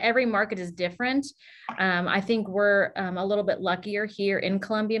like that. Every market is different. I think we're a little bit luckier here in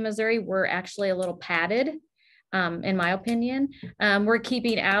Columbia, Missouri. We're actually a little padded, in my opinion. We're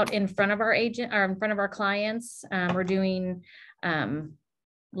keeping out in front of our agent, or in front of our clients. We're doing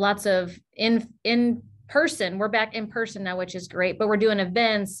lots of in person. We're back in person now, which is great, but we're doing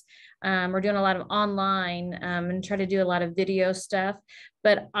events. We're doing a lot of online and try to do a lot of video stuff.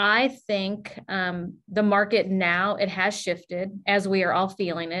 But I think the market now, it has shifted, as we are all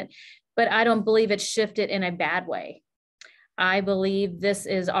feeling it, but I don't believe it's shifted in a bad way. I believe this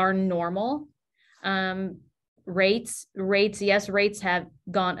is our normal. Rates, yes, rates have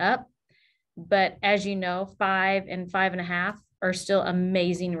gone up, but as you know, 5 and 5.5 are still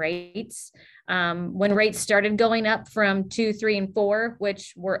amazing rates. When rates started going up from 2, 3, and 4,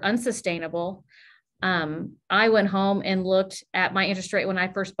 which were unsustainable, I went home and looked at my interest rate when I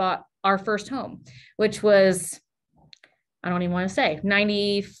first bought our first home, which was, I don't even want to say,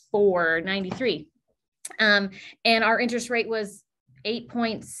 94, 93. And our interest rate was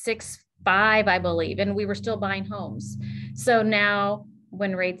 8.65, I believe, and we were still buying homes. So now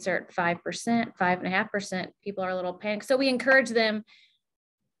when rates are at 5%, 5.5%, people are a little panicked. So we encourage them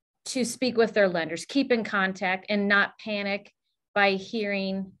to speak with their lenders, keep in contact, and not panic by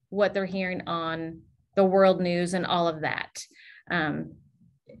hearing what they're hearing on the world news and all of that. And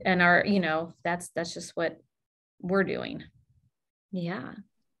that's just what we're doing. Yeah.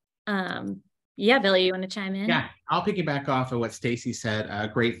 Yeah, Billy, you want to chime in? Yeah, I'll piggyback off of what Stacy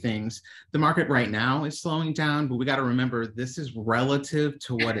said. Great things. The market right now is slowing down, but we got to remember this is relative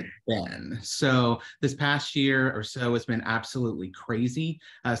to what it's been. So this past year or so has been absolutely crazy.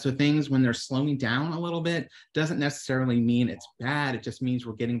 So things, when they're slowing down a little bit, doesn't necessarily mean it's bad. It just means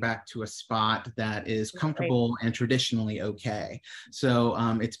we're getting back to a spot that is comfortable and traditionally okay. So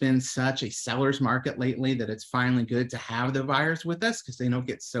it's been such a seller's market lately that it's finally good to have the buyers with us because they don't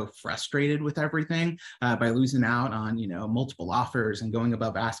get so frustrated with everything by losing out on, multiple offers and going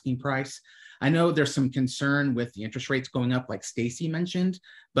above asking price. I know there's some concern with the interest rates going up, like Stacy mentioned,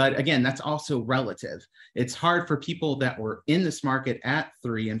 but again, that's also relative. It's hard for people that were in this market at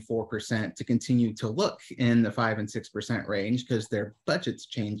 3 and 4% to continue to look in the 5 and 6% range because their budgets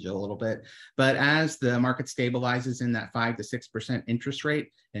change a little bit. But as the market stabilizes in that 5 to 6% interest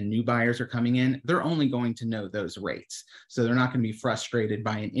rate and new buyers are coming in, they're only going to know those rates. So they're not going to be frustrated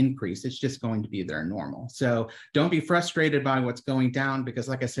by an increase. It's just going to be their normal. So don't be frustrated by what's going down because,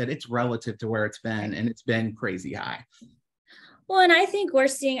 like I said, it's relative to where it's been, and it's been crazy high. Well, and I think we're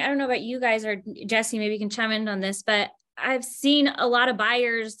seeing, I don't know about you guys or Jesse, maybe you can chime in on this, but I've seen a lot of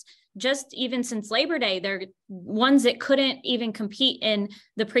buyers just even since Labor Day. They're ones that couldn't even compete in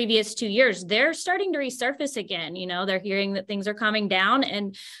the previous 2 years. They're starting to resurface again. They're hearing that things are calming down,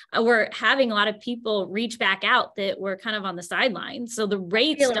 and we're having a lot of people reach back out that were kind of on the sidelines. So the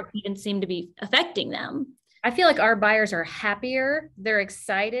rates don't even seem to be affecting them. I feel like our buyers are happier. They're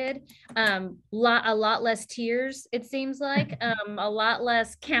excited. A lot less tears, it seems like. A lot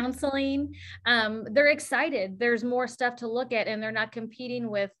less counseling. They're excited. There's more stuff to look at, and they're not competing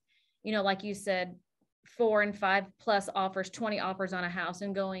with, like you said, 4 and 5 plus offers, 20 offers on a house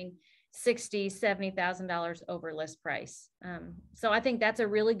and going $60,000, $70,000 over list price. So I think that's a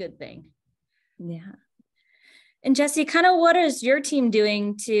really good thing. Yeah. And Jesse, kind of what is your team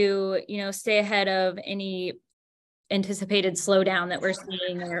doing to, stay ahead of any anticipated slowdown that we're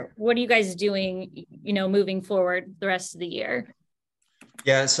seeing, or what are you guys doing, moving forward the rest of the year?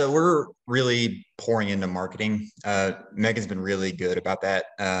 Yeah, so we're really pouring into marketing. Megan's been really good about that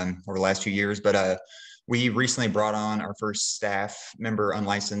over the last few years, but we recently brought on our first staff member,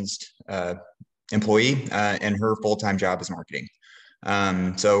 unlicensed employee, and her full-time job is marketing.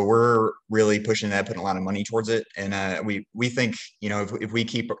 So we're really pushing that, putting a lot of money towards it. And we think, if we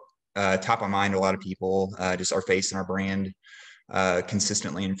keep top of mind a lot of people, just our face and our brand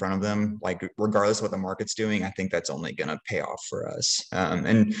consistently in front of them, like regardless of what the market's doing, I think that's only going to pay off for us.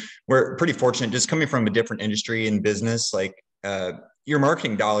 And we're pretty fortunate just coming from a different industry and business, like your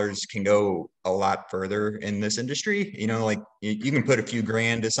marketing dollars can go a lot further in this industry. Like you can put a few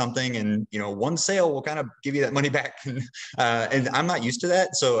grand to something and, one sale will kind of give you that money back. And I'm not used to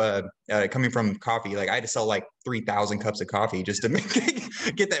that. So coming from coffee, like I had to sell like 3,000 cups of coffee just to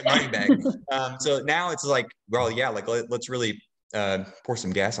get that money back. So now it's like, well, yeah, like let's really pour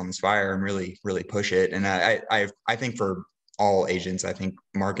some gas on this fire and really, really push it. And I think for all agents, I think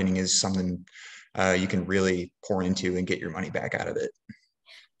marketing is something you can really pour into and get your money back out of it.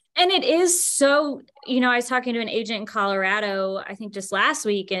 And it is so, I was talking to an agent in Colorado, I think just last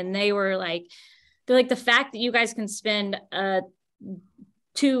week, and they're like the fact that you guys can spend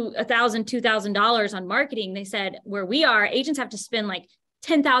 $2,000 on marketing. They said where we are, agents have to spend like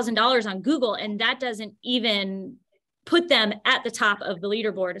 $10,000 on Google, and that doesn't even put them at the top of the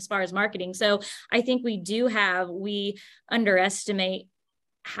leaderboard as far as marketing. So I think we underestimate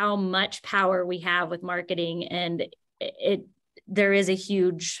how much power we have with marketing, and there is a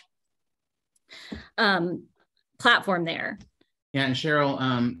huge platform there. Yeah, and Cheryl,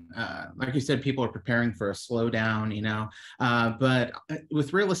 like you said, people are preparing for a slowdown, but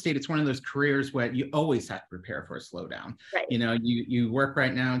with real estate, it's one of those careers where you always have to prepare for a slowdown. Right. You work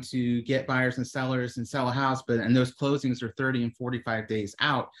right now to get buyers and sellers and sell a house, and those closings are 30 and 45 days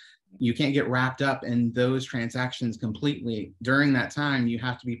out. You can't get wrapped up in those transactions completely. During that time, you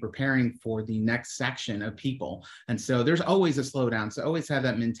have to be preparing for the next section of people. And so there's always a slowdown. So always have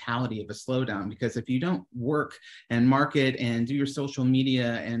that mentality of a slowdown, because if you don't work and market and do your social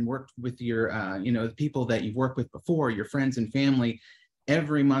media and work with your, the people that you've worked with before, your friends and family,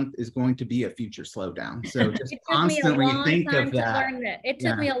 every month is going to be a future slowdown. So just constantly think of that. It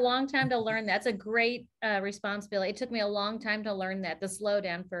took me a long time to learn that. It's a great responsibility. It took me a long time to learn that, the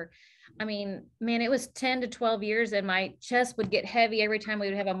slowdown it was 10 to 12 years, and my chest would get heavy every time we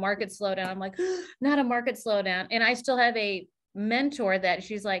would have a market slowdown. I'm like, not a market slowdown. And I still have a mentor that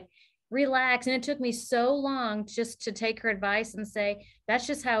she's like, relax. And it took me so long just to take her advice and say, that's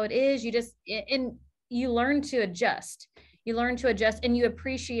just how it is. You learn to adjust. You learn to adjust, and you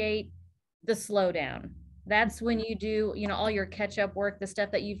appreciate the slowdown. That's when you do, you know, all your catch up work, the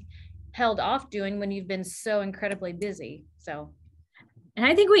stuff that you've held off doing when you've been so incredibly busy. So, and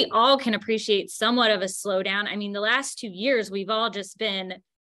I think we all can appreciate somewhat of a slowdown. I mean, the last 2 years, we've all just been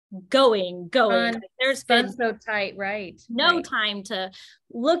going. There's been so tight, right? No time to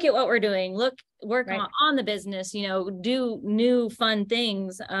look at what we're doing, work on the business, you know, do new fun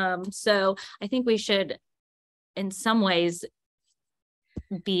things. So I think we should, in some ways,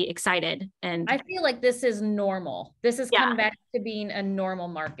 be excited. And I feel like this is normal. This has come back to being a normal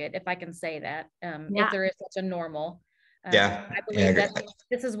market, if I can say that. If there is such a normal. I believe that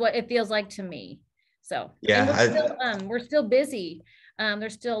this is what it feels like to me. So and we're still busy.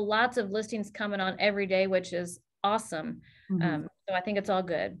 There's still lots of listings coming on every day, which is awesome. So I think it's all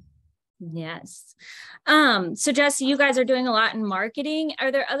good. Yes. So Jesse, you guys are doing a lot in marketing.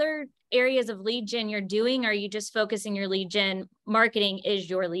 Are there other areas of lead gen you're doing? Or are you just focusing your lead gen? Marketing is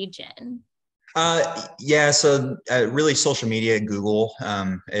your lead gen? So really social media, Google.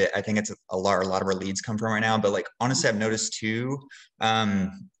 I think it's a lot of our leads come from right now. But like honestly, I've noticed too.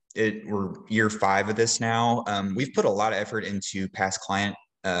 We're year 5 of this now. We've put a lot of effort into past client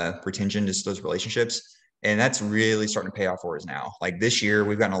retention, just those relationships. And that's really starting to pay off for us now. Like this year,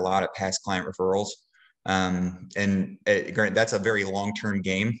 we've gotten a lot of past client referrals. That's a very long-term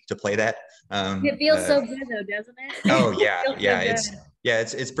game to play that. It feels so good though, doesn't it? Oh yeah.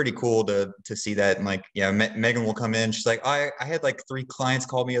 It's pretty cool to see that. And like, Megan will come in. She's like, I had like 3 clients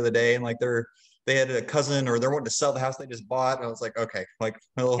call me the other day, and like they had a cousin or they're wanting to sell the house they just bought. And I was like, okay, like,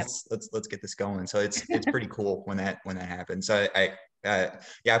 well, let's get this going. So it's pretty cool when that happens. So I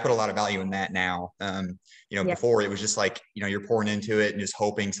put a lot of value in that now. Before it was just like, you're pouring into it and just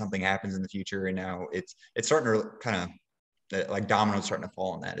hoping something happens in the future. And now it's starting to kind of like dominoes starting to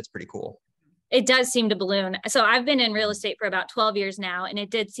fall on that. It's pretty cool. It does seem to balloon. So I've been in real estate for about 12 years now, and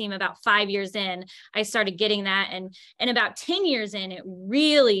it did seem about 5 years in, I started getting that. And about 10 years in, it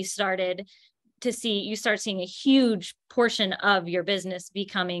really started to you start seeing a huge portion of your business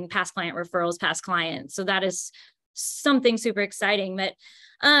becoming past client referrals, past clients. So that is something super exciting. But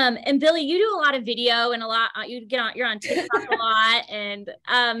and Billy, you do a lot of video and you're on TikTok a lot. And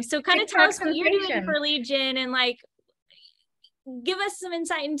so kind of tell us what you're doing for lead gen, and like give us some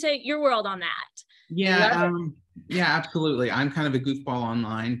insight into your world on that. Yeah, absolutely. I'm kind of a goofball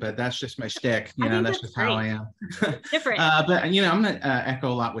online, but that's just my shtick. That's just how I am. Different. But I'm going to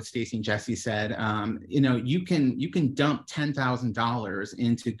echo a lot what Stacy and Jesse said. You can dump $10,000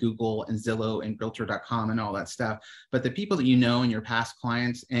 into Google and Zillow and Realtor.com and all that stuff. But the people that you know and your past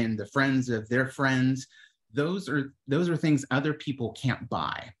clients and the friends of their friends, those are things other people can't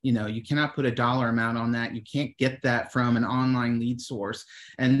buy. You cannot put a dollar amount on that. You can't get that from an online lead source.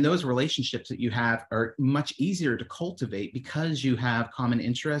 And those relationships that you have are much easier to cultivate because you have common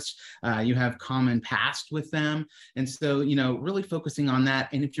interests, you have common past with them. And so, really focusing on that.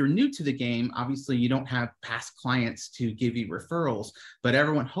 And if you're new to the game, obviously you don't have past clients to give you referrals, but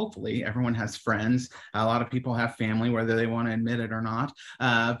hopefully everyone has friends. A lot of people have family, whether they want to admit it or not.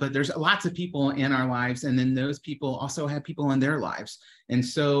 But there's lots of people in our lives, and then those people also have people in their lives. And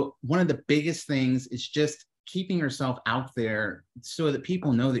so one of the biggest things is just keeping yourself out there so that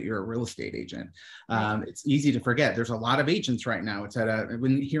people know that you're a real estate agent. It's easy to forget. There's a lot of agents right now. It's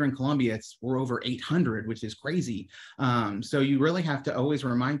here in Columbia, we're over 800, which is crazy. So you really have to always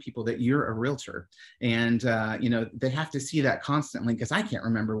remind people that you're a realtor, and they have to see that constantly, because I can't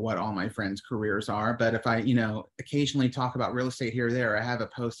remember what all my friends' careers are. But if I, occasionally talk about real estate here or there, I have a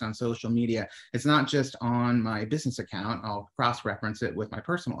post on social media. It's not just on my business account. I'll cross-reference it with my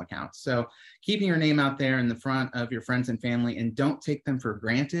personal account. So keeping your name out there in the front of your friends and family, and don't take them for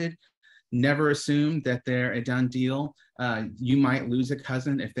granted. Never assume that they're a done deal. You might lose a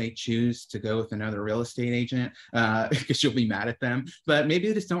cousin if they choose to go with another real estate agent, because you'll be mad at them, but maybe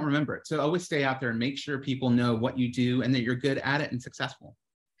they just don't remember it. So always stay out there and make sure people know what you do and that you're good at it and successful.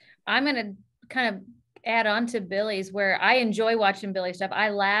 I'm going to kind of add on to Billy's, where I enjoy watching Billy stuff. I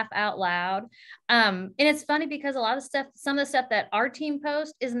laugh out loud. And it's funny because some of the stuff that our team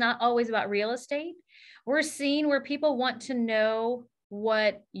posts is not always about real estate. We're seeing where people want to know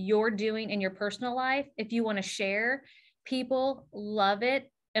what you're doing in your personal life. If you want to share, people love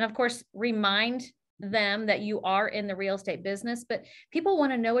it. And of course, remind them that you are in the real estate business, but people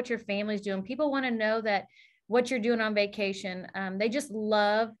want to know what your family's doing. People want to know that what you're doing on vacation. They just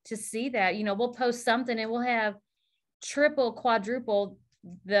love to see that. We'll post something and we'll have triple, quadruple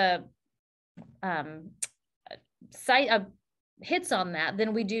the site hits on that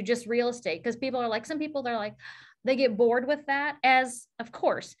than we do just real estate. Because some people they're like, they get bored with that, as of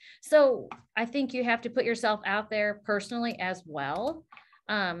course. So I think you have to put yourself out there personally as well.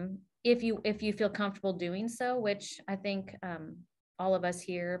 if you feel comfortable doing so, which I think all of us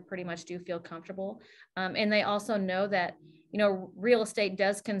here pretty much do feel comfortable. And they also know that, you know, real estate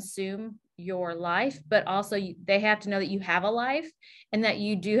does consume your life, but also they have to know that you have a life and that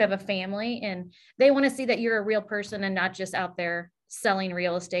you do have a family, and they want to see that you're a real person and not just out there selling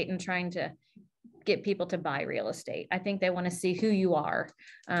real estate and trying to get people to buy real estate. I think they want to see who you are,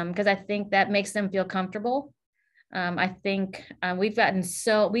 because I think that makes them feel comfortable. I think we've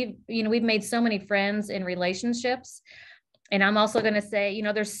made so many friends in relationships. And I'm also going to say, you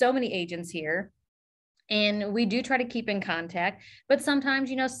know, there's so many agents here, and we do try to keep in contact, but sometimes,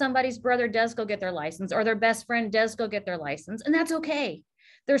 you know, somebody's brother does go get their license, or their best friend does go get their license, and that's okay.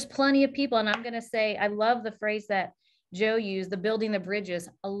 There's plenty of people. And I'm going to say, I love the phrase that Joe used, the building the bridges.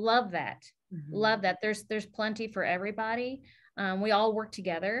 I love that. Mm-hmm. Love that. There's plenty for everybody. We all work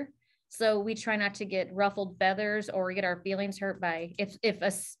together. So we try not to get ruffled feathers or get our feelings hurt by if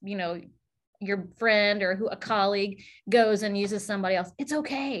a, you know, your friend or a colleague goes and uses somebody else. It's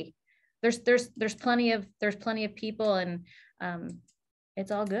okay. There's plenty of people, and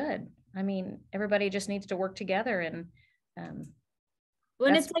it's all good. I mean, everybody just needs to work together, and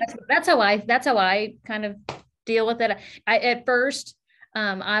that's how I kind of deal with it. At first,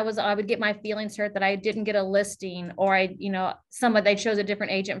 I would get my feelings hurt that I didn't get a listing, or they chose a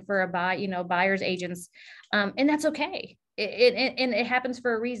different agent for buyer's agents. And that's okay. It happens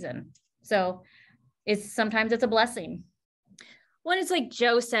for a reason. So sometimes it's a blessing. Well, it's like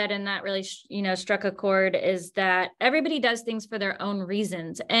Joe said, and that really, struck a chord, is that everybody does things for their own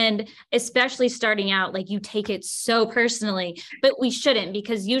reasons. And especially starting out, like, you take it so personally, but we shouldn't,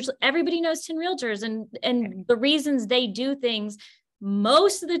 because usually everybody knows 10 realtors, and the reasons they do things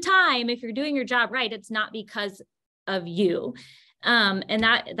most of the time, if you're doing your job right, it's not because of you. And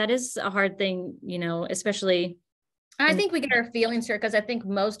that is a hard thing, especially. I think we get our feelings hurt because I think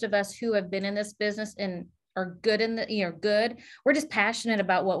most of us who have been in this business and are good we're just passionate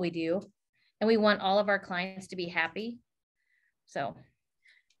about what we do, and we want all of our clients to be happy. So,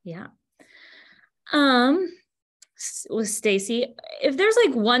 yeah. With Stacy, if there's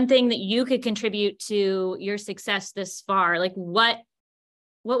like one thing that you could contribute to your success this far, like what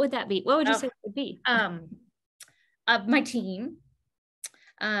would that be? What would you say it would be? My team,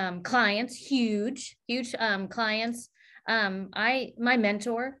 clients, huge clients. My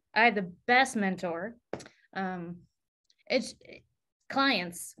mentor, I have the best mentor. It's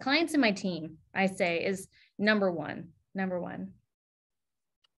clients in my team, I say, is number one.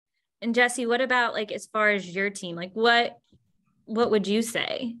 And Jesse, what about, like, as far as your team, like what would you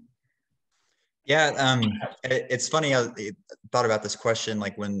say? Yeah. It's funny. I thought about this question,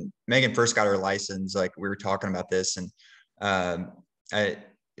 like when Megan first got her license, like we were talking about this, and I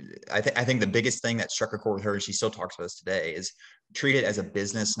think the biggest thing that struck a chord with her, and she still talks about this today, is treat it as a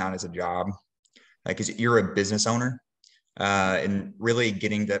business, not as a job. Like, 'cause you're a business owner, and really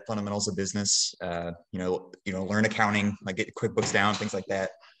getting the fundamentals of business, learn accounting, like get QuickBooks down, things like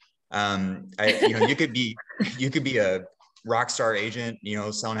that. You could be a rock star agent,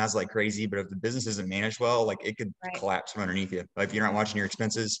 selling houses like crazy, but if the business isn't managed well, like it could collapse from underneath you. Like if you're not watching your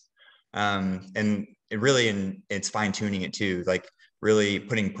expenses, and it's fine tuning it too, like really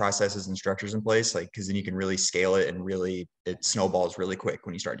putting processes and structures in place, like, cause then you can really scale it, and really it snowballs really quick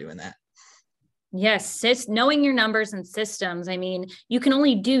when you start doing that. Yes, knowing your numbers and systems. I mean, you can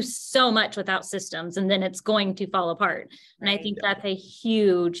only do so much without systems, and then it's going to fall apart. And I think that's a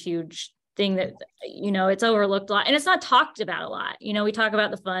huge, huge thing that, it's overlooked a lot, and it's not talked about a lot. We talk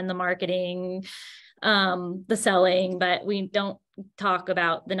about the fun, the marketing, the selling, but we don't talk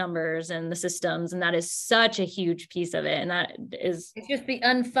about the numbers and the systems. And that is such a huge piece of it. And it's just the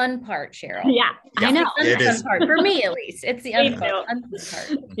unfun part, Cheryl. Yeah. I know. It is. Part, for me, at least. It's the unfun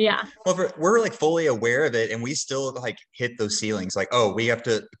part. Yeah. Well, we're like fully aware of it, and we still like hit those ceilings. Like, oh, we have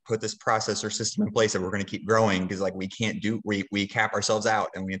to put this process or system in place that we're going to keep growing, because like we can't we cap ourselves out,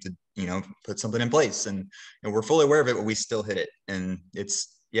 and we have to, put something in place, and we're fully aware of it, but we still hit it. And it's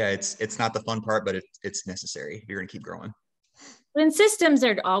not the fun part, but it's necessary. You're going to keep growing. And systems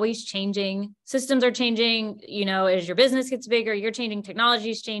are always changing. Systems are changing, as your business gets bigger, you're changing, technology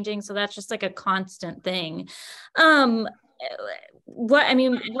is changing. So that's just like a constant thing.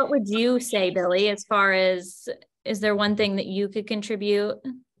 What would you say, Billy, as far as, is there one thing that you could contribute?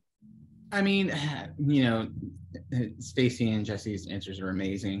 I mean, Stacy and Jesse's answers are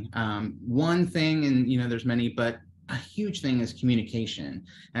amazing. One thing, and there's many, but a huge thing is communication.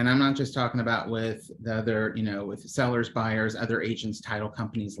 And I'm not just talking about with the other, with sellers, buyers, other agents, title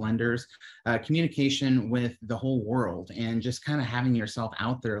companies, lenders, communication with the whole world, and just kind of having yourself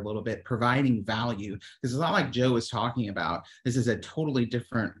out there a little bit, providing value. Because it's not like Joe was talking about, this is a totally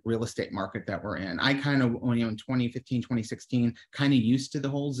different real estate market that we're in. I kind of, in 2015, 2016, kind of used to the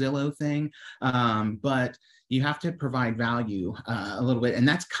whole Zillow thing. But you have to provide value a little bit. And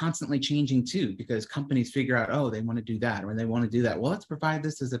that's constantly changing too, because companies figure out, oh, they want to do that, or they want to do that. Well, let's provide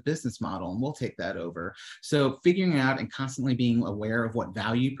this as a business model and we'll take that over. So figuring out and constantly being aware of what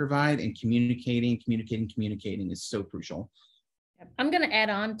value you provide and communicating is so crucial. I'm going to add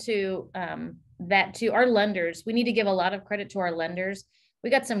on to that too. Our lenders, we need to give a lot of credit to our lenders. We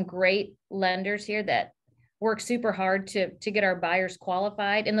got some great lenders here that work super hard to get our buyers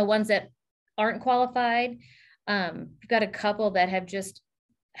qualified, and the ones that aren't qualified, we've got a couple that have just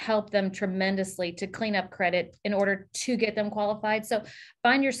helped them tremendously to clean up credit in order to get them qualified. So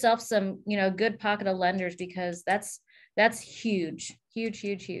find yourself some, good pocket of lenders, because that's huge.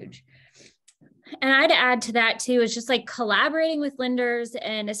 And I'd add to that too, is just like collaborating with lenders,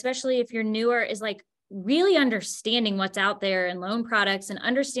 and especially if you're newer, is like really understanding what's out there in loan products and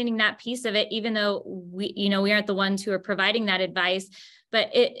understanding that piece of it, even though we aren't the ones who are providing that advice, but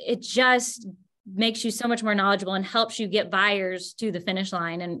it just makes you so much more knowledgeable and helps you get buyers to the finish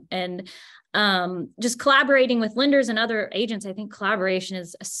line. And just collaborating with lenders and other agents. I think collaboration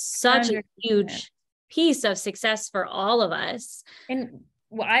is such 100%. A huge piece of success for all of us. And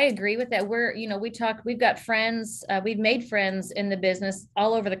well, I agree with that. We've got friends, we've made friends in the business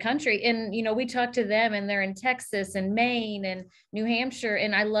all over the country. And, we talk to them, and they're in Texas and Maine and New Hampshire.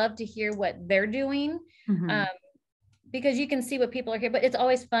 And I love to hear what they're doing. Mm-hmm. Because you can see what people are here, but it's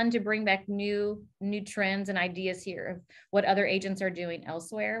always fun to bring back new trends and ideas here of what other agents are doing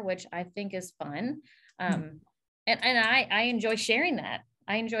elsewhere, which I think is fun. And I enjoy sharing that.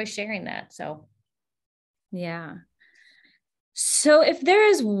 So. Yeah. So if there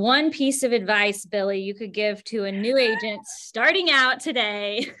is one piece of advice, Billy, you could give to a new agent starting out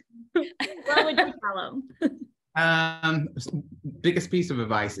today, what would you tell them? Biggest piece of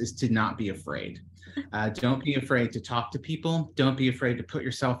advice is to not be afraid. Don't be afraid to talk to people. Don't be afraid to put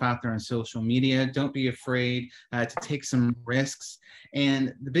yourself out there on social media. Don't be afraid to take some risks.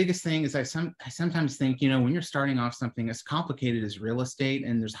 And the biggest thing is I sometimes think, when you're starting off something as complicated as real estate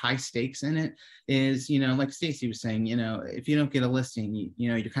and there's high stakes in it, is, like Stacy was saying, if you don't get a listing,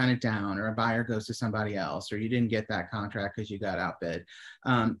 you're kind of down, or a buyer goes to somebody else, or you didn't get that contract because you got outbid.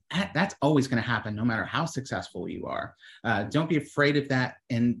 That's always going to happen no matter how successful you are. Don't be afraid of that,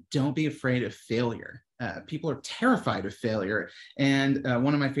 and don't be afraid of failure. People are terrified of failure. And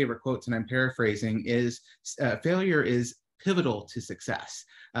one of my favorite quotes, and I'm paraphrasing, is failure is pivotal to success.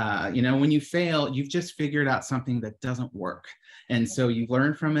 When you fail, you've just figured out something that doesn't work. And so you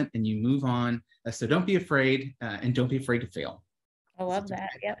learn from it and you move on. So don't be afraid, and don't be afraid to fail. I love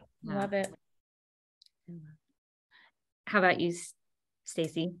that. Yep. Yeah. Love it. How about you,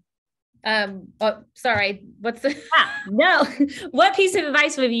 Stacy? Sorry, what's the no? What piece of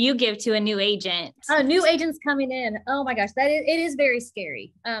advice would you give to a new agent? New agents coming in. Oh my gosh, it is very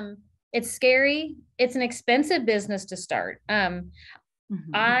scary. It's scary. It's an expensive business to start.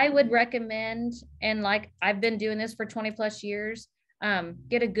 I would recommend, and like I've been doing this for 20 plus years,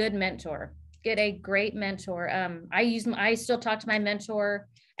 get a good mentor, get a great mentor. I still talk to my mentor.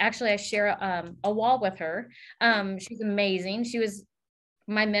 Actually, I share a wall with her. She's amazing. She was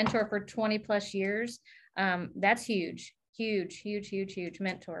my mentor for 20 plus years. That's huge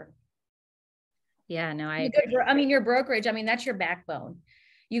mentor. Yeah, no, your brokerage, that's your backbone.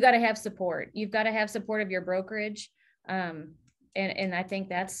 You got to have support. You've got to have support of your brokerage. And I think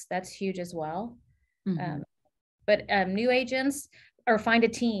that's huge as well. Mm-hmm. But new agents, or find a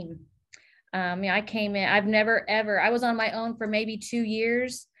team. I came in, I was on my own for maybe 2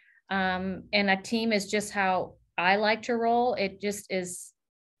 years. And a team is just how I like to roll. It just is,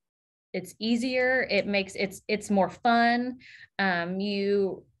 it's easier. It makes it's more fun.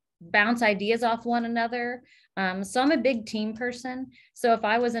 You bounce ideas off one another. So I'm a big team person. So if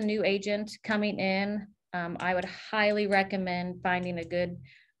I was a new agent coming in, I would highly recommend finding a good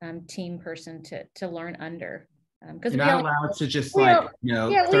team person to learn under. Because you're not allowed to just throw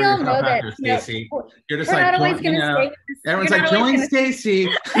yourself out there, Stacy. You're just like, everyone's like, join Stacy.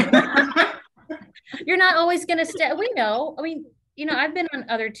 You're not always going to stay. We know. I've been on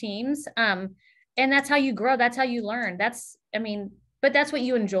other teams, and that's how you grow. That's how you learn. But that's what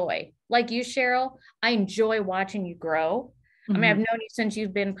you enjoy. Like you, Cheryl, I enjoy watching you grow. Mm-hmm. I've known you since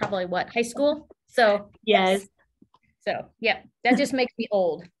you've been probably high school? So yes. So yeah, that just makes me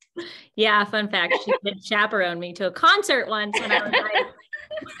old. Yeah, fun fact, she did chaperone me to a concert once when I was like,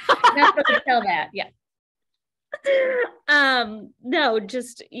 Not supposed to tell that. Yeah. No,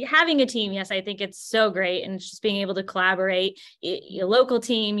 just having a team. Yes, I think it's so great. And just being able to collaborate, a local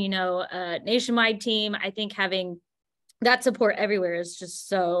team, a nationwide team. I think having that support everywhere is just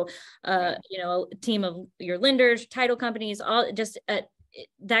so, a team of your lenders, title companies, all just,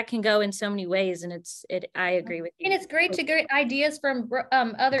 that can go in so many ways. And I agree with you. And it's great to get ideas from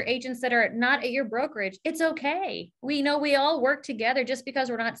other agents that are not at your brokerage. It's okay. We know we all work together just because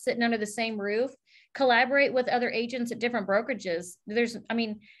we're not sitting under the same roof. Collaborate with other agents at different brokerages. There's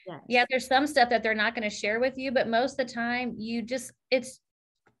some stuff that they're not going to share with you, but most of the time you just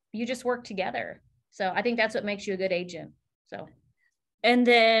work together. So I think that's what makes you a good agent. So, and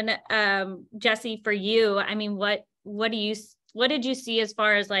then Jesse, for you, I mean, what did you see as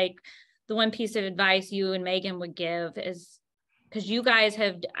far as like the one piece of advice you and Megan would give is, because you guys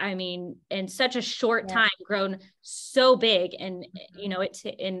have, I mean, in such a short time grown so big, and it's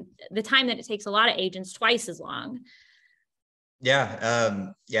in the time that it takes a lot of agents twice as long.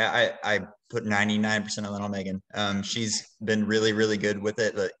 I put 99% of that on Megan. She's been really, really good with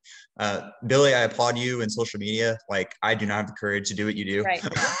it. But Billy, I applaud you in social media. Like, I do not have the courage to do what you do. Right.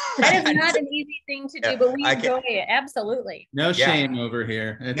 That is not an easy thing to do, but we enjoy it. Absolutely. No shame over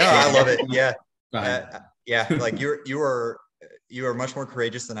here. No, I love it. Yeah. Like you are much more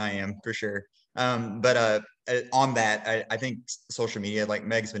courageous than I am, for sure. But on that, I think social media, like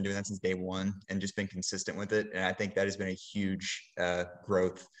Meg's been doing that since day one and just been consistent with it. And I think that has been a huge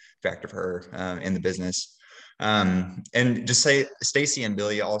growth factor for her in the business. And just say Stacy and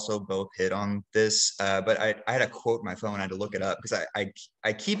Billy also both hit on this, but I had a quote in my phone. I had to look it up because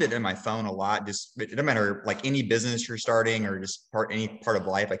I keep it in my phone a lot. Just, it doesn't matter, like any business you're starting or just any part of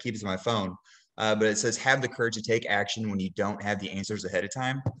life, I keep it in my phone. But it says, have the courage to take action when you don't have the answers ahead of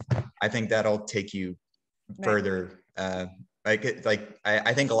time. I think that'll take you further. I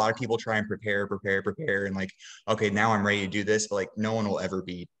think a lot of people try and prepare and like, okay, now I'm ready to do this, but like no one will ever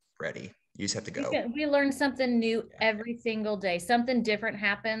be ready. You just have to go. We learn something new every single day. Something different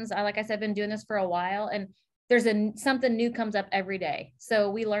happens. Like I said, I've been doing this for a while, and there's something new comes up every day. So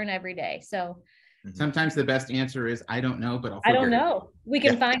we learn every day. So sometimes the best answer is, I don't know, but I don't know. We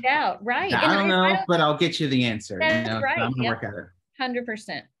can find out. Right. I don't know, but I'll get you the answer. That's right. I'm gonna work at it.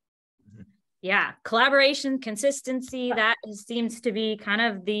 100%. Yeah. Collaboration, consistency, that seems to be kind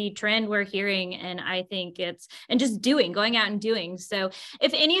of the trend we're hearing. And I think and just going out and doing. So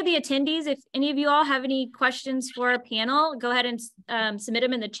if any of the attendees, if any of you all have any questions for our panel, go ahead and submit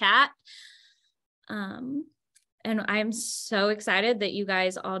them in the chat. And I'm so excited that you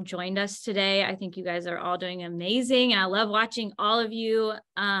guys all joined us today. I think you guys are all doing amazing. And I love watching all of you.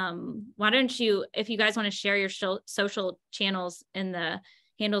 Why don't you, if you guys want to share your social channels in the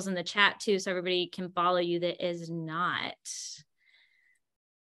handles in the chat too, so everybody can follow you that is not.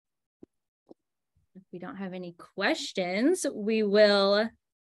 If we don't have any questions, we will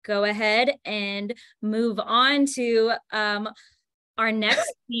go ahead and move on to our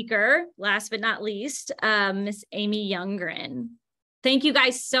next speaker, last but not least, Miss Amy Youngren. Thank you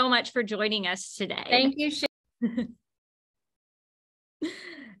guys so much for joining us today. Thank you.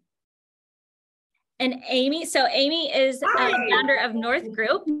 And Amy is founder of North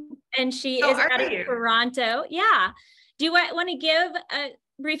Group, and she is out of Toronto. Yeah. Do you want to give a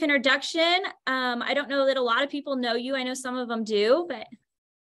brief introduction? I don't know that a lot of people know you. I know some of them do, but.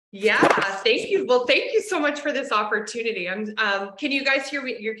 Yeah, thank you. Well, thank you so much for this opportunity. Can you guys hear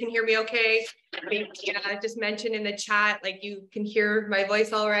me? You can hear me okay? I just mentioned in the chat, like you can hear my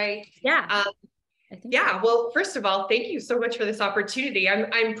voice all right? Yeah. Well, first of all, thank you so much for this opportunity.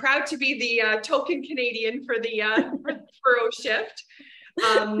 I'm proud to be the token Canadian for the for OShift.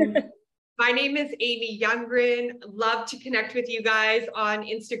 My name is Amy Youngren. Love to connect with you guys on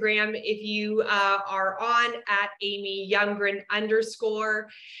Instagram. If you are on at Amy Youngren _.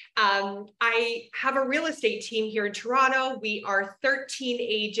 I have a real estate team here in Toronto. We are 13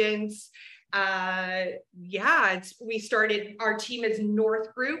 agents. We started, our team is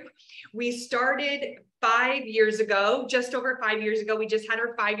North Group. We started 5 years ago, just over 5 years ago. We just had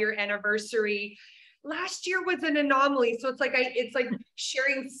our 5-year anniversary. Last year was an anomaly. So it's like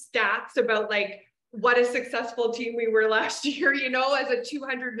sharing stats about like what a successful team we were last year, as a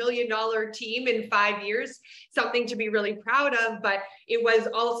 $200 million team in 5 years, something to be really proud of, but it was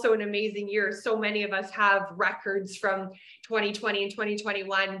also an amazing year. So many of us have records from 2020 and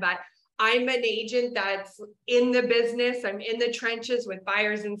 2021, but I'm an agent that's in the business. I'm in the trenches with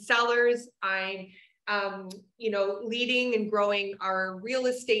buyers and sellers. I'm leading and growing our real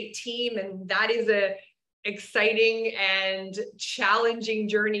estate team. And that is exciting and challenging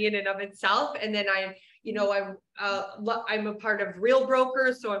journey in and of itself. And then I'm a part of Real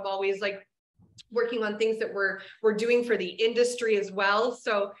Brokers, so I'm always like working on things that we're doing for the industry as well.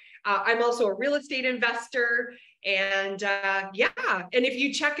 So I'm also a real estate investor. And yeah, and if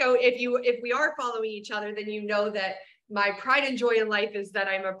you check out, if we are following each other, then you know that my pride and joy in life is that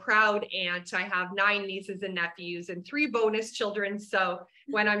I'm a proud aunt. I have 9 nieces and nephews and 3 bonus children. So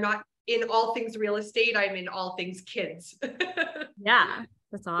when I'm not in all things real estate, I'm in all things kids. Yeah,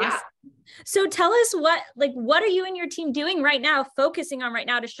 that's awesome. Yeah. So tell us what are you and your team doing right now, focusing on right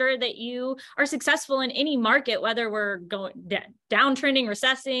now to ensure that you are successful in any market, whether we're going downtrending,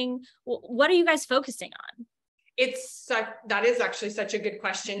 recessing, what are you guys focusing on? That is actually such a good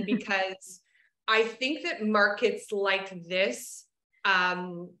question, because I think that markets like this,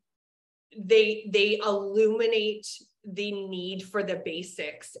 they illuminate the need for the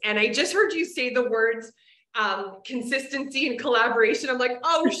basics. And I just heard you say the words consistency and collaboration. I'm like,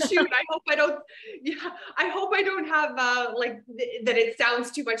 oh shoot, I hope I don't have that it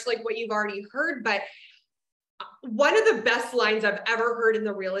sounds too much like what you've already heard. But one of the best lines I've ever heard in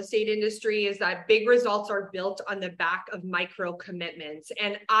the real estate industry is that big results are built on the back of micro commitments.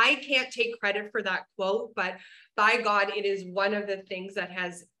 And I can't take credit for that quote, but by God, it is one of the things that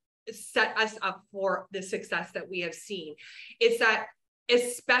has set us up for the success that we have seen. It's that,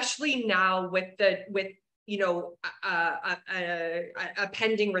 especially now with a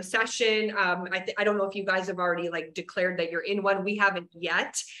pending recession. I don't know if you guys have already like declared that you're in one. We haven't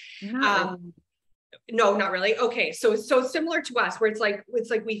yet. No, not really. Okay. So similar to us, where it's like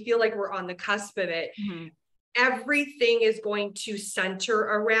we feel like we're on the cusp of it. Mm-hmm. Everything is going to center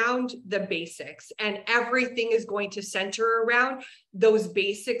around the basics, and everything is going to center around those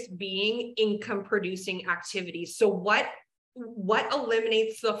basics being income producing activities. So what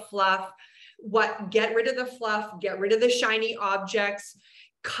eliminates the fluff? Get rid of the fluff, get rid of the shiny objects,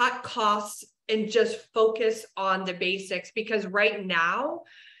 cut costs, and just focus on the basics. Because right now,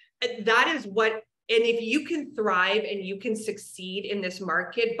 that is what, and if you can thrive and you can succeed in this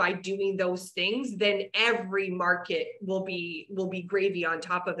market by doing those things, then every market will be gravy on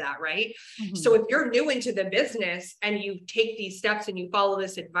top of that, right? Mm-hmm. So if you're new into the business and you take these steps and you follow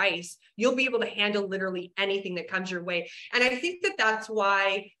this advice, you'll be able to handle literally anything that comes your way. And I think that that's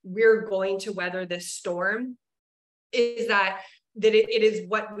why we're going to weather this storm, is that it is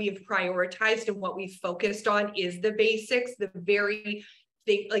what we've prioritized and what we've focused on is the basics, the very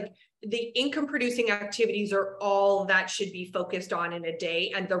thing, like the income producing activities are all that should be focused on in a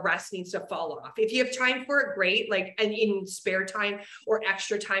day, and the rest needs to fall off. If you have time for it, great, like, and in spare time or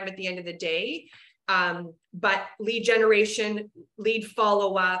extra time at the end of the day. But lead generation, lead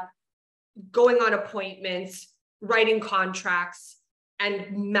follow-up, going on appointments, writing contracts, and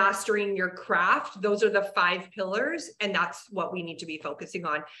mastering your craft, those are the 5 pillars. And that's what we need to be focusing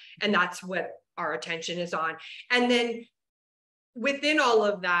on. And that's what our attention is on. And then within all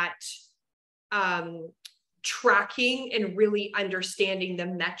of that, tracking and really understanding the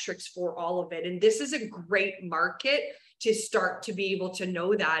metrics for all of it. And this is a great market to start to be able to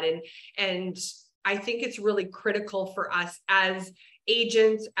know that. And I think it's really critical for us as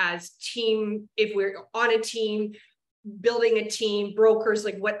agents, as team, if we're on a team, building a team, brokers,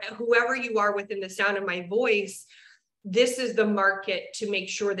 like whoever you are within the sound of my voice, this is the market to make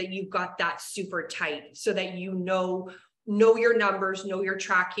sure that you've got that super tight, so that you know your numbers, know your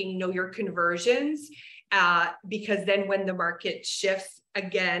tracking, know your conversions, because then when the market shifts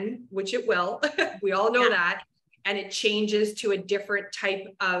again, which it will, we all know that, and it changes to a different type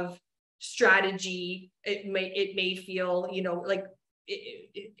of strategy, it may feel, like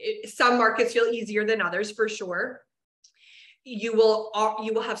some markets feel easier than others for sure. You will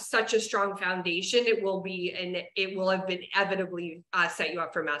have such a strong foundation. It will have been inevitably set you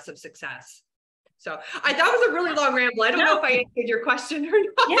up for massive success. So that was a really long ramble. I don't know if I answered your question or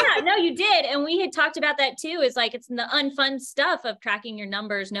not. Yeah, no, you did. And we had talked about that too. It's like, it's the unfun stuff of tracking your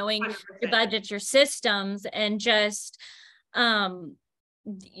numbers, knowing 100%. Your budgets, your systems, and just,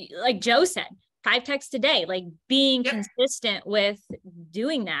 like Joe said, 5 texts a day, like being consistent with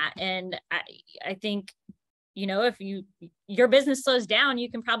doing that. And I think, if your business slows down, you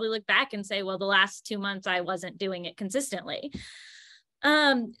can probably look back and say, well, the last 2 months I wasn't doing it consistently.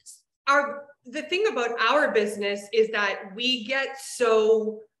 The thing about our business is that we get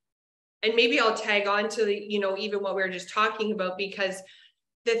so, and maybe I'll tag on to even what we were just talking about, because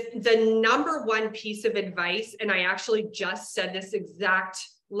the number one piece of advice, and I actually just said this exact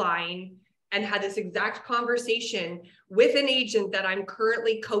line and had this exact conversation with an agent that I'm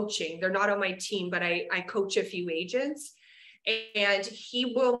currently coaching. They're not on my team, but I coach a few agents. and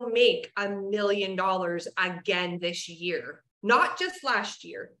he will make $1 million again this year. Not just last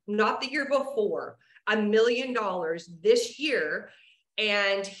year, not the year before, $1 million this year.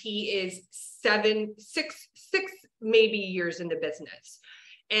 And he is six maybe years in the business.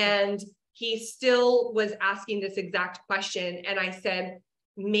 And he still was asking this exact question. And I said,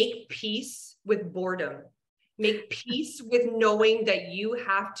 make peace with boredom. Make peace with knowing that you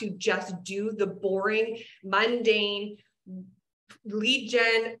have to just do the boring, mundane lead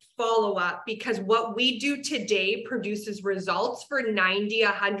gen follow-up, because what we do today produces results for 90,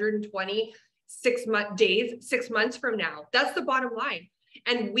 120, 6 months from now. That's the bottom line.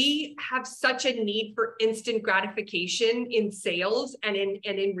 And we have such a need for instant gratification in sales and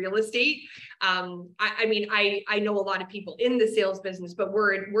in real estate. I mean, I know a lot of people in the sales business, but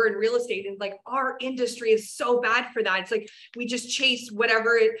we're in real estate, and like our industry is so bad for that. It's like we just chase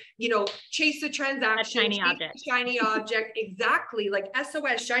whatever, chase the transaction, shiny object, exactly, like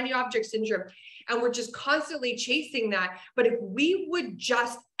SOS, shiny object syndrome. And we're just constantly chasing that. But if we would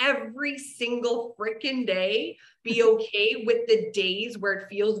just every single freaking day be okay with the days where it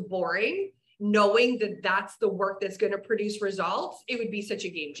feels boring, knowing that that's the work that's going to produce results, it would be such a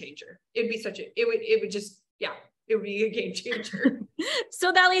game changer. It would be it would be a game changer.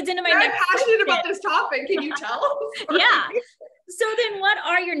 So that leads into my next. I'm passionate about this topic. Can you tell? Yeah. So then what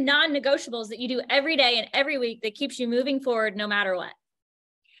are your non-negotiables that you do every day and every week that keeps you moving forward no matter what?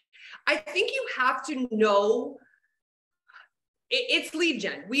 I think you have to know it's lead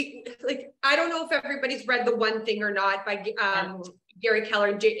gen. I don't know if everybody's read The One Thing or not by Gary Keller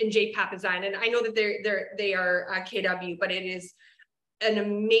and Jay Papasan. And I know that they are KW, but it is an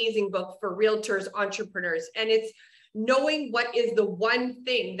amazing book for realtors, entrepreneurs. And it's knowing what is the one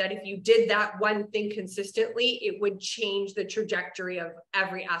thing that if you did that one thing consistently, it would change the trajectory of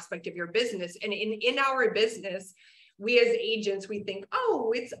every aspect of your business. And in our business, we as agents, we think,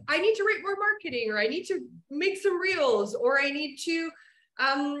 oh, I need to write more marketing, or I need to make some reels, or I need to,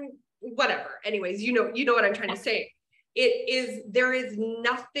 whatever. Anyways, you know what I'm trying to say. There is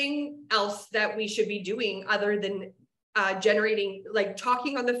nothing else that we should be doing other than generating, like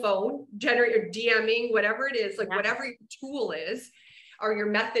talking on the phone, or DMing, whatever it is, whatever your tool is, or your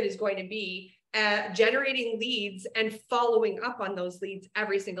method is going to be, generating leads and following up on those leads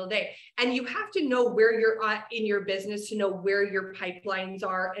every single day. And you have to know where you're at in your business to know where your pipelines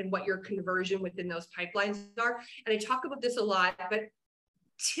are and what your conversion within those pipelines are. And I talk about this a lot, but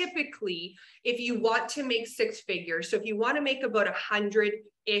typically, if you want to make six figures, so if you want to make about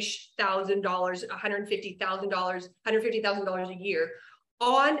 $100,000-ish, $150,000 a year,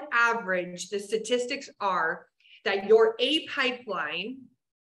 on average, the statistics are that your A pipeline,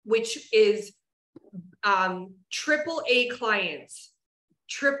 which is triple A clients.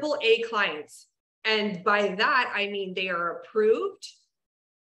 And by that, I mean, they are approved,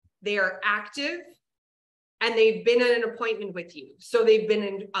 they are active, and they've been in an appointment with you. So they've been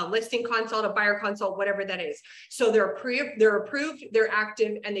in a listing consult, a buyer consult, whatever that is. So they're approved, they're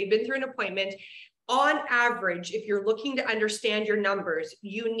active, and they've been through an appointment. On average, if you're looking to understand your numbers,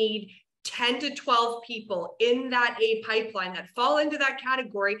 you need 10 to 12 people in that A pipeline that fall into that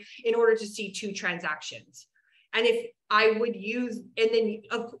category in order to see 2 transactions. And if I would use, and then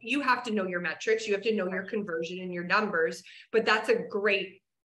you have to know your metrics, you have to know your conversion and your numbers, but that's a great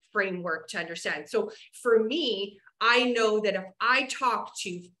framework to understand. So for me, I know that if I talk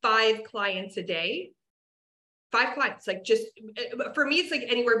to 5 clients a day, 5 clients, for me, it's like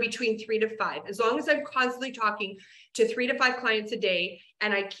anywhere between 3 to 5. As long as I'm constantly talking to 3 to 5 clients a day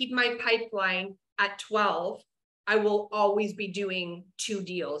and I keep my pipeline at 12, I will always be doing 2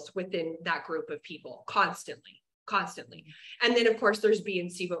 deals within that group of people constantly. And then of course there's B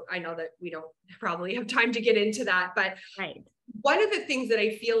and C, but I know that we don't probably have time to get into that. But right. One of the things that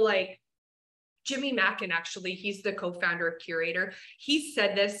I feel like Jimmy Mackin, actually, he's the co-founder of Curator. He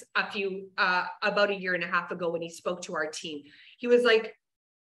said this about a year and a half ago when he spoke to our team. He was like,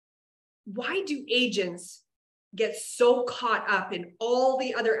 why do agents get so caught up in all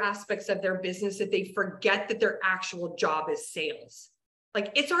the other aspects of their business that they forget that their actual job is sales?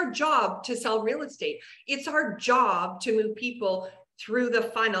 Like, it's our job to sell real estate. It's our job to move people through the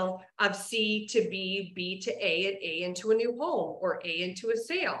funnel of C to B, B to A, and A into a new home, or A into a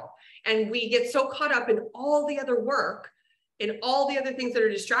sale. And we get so caught up in all the other work and all the other things that are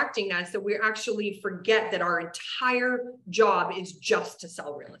distracting us that we actually forget that our entire job is just to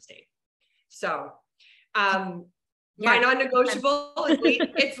sell real estate. So my non-negotiable is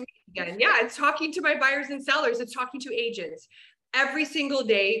it's again, yeah, it's talking to my buyers and sellers, it's talking to agents. every single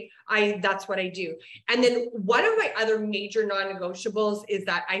day, that's what I do. And then one of my other major non-negotiables is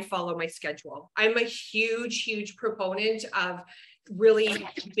that I follow my schedule. I'm a huge proponent of really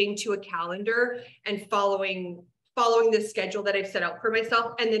keeping to a calendar and following the schedule that I've set out for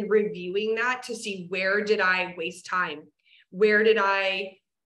myself, and then reviewing that to see where did I waste time? Where can I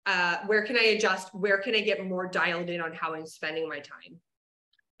adjust? Where can I get more dialed in on how I'm spending my time?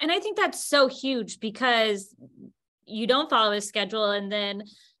 And I think that's so huge, because you don't follow a schedule, and then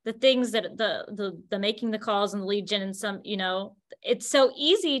the things that the making the calls and the lead gen and some, it's so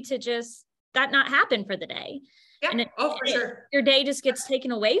easy to just that not happen for the day. Yeah. For sure. Your day just gets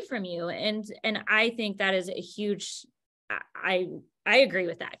taken away from you. And I think that is a huge, I agree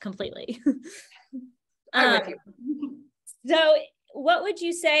with that completely. I'm with you. So what would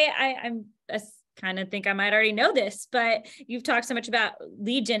you say? I kind of think I might already know this, but you've talked so much about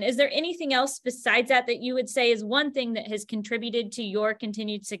lead gen. Is there anything else besides that you would say is one thing that has contributed to your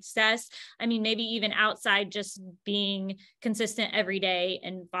continued success? I mean, maybe even outside just being consistent every day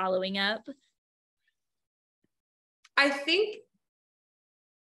and following up. I think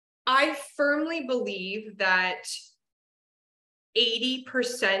I firmly believe that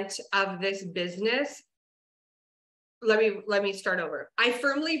 80% of this business, let me start over. I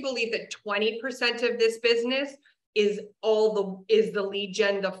firmly believe that 20% of this business is the lead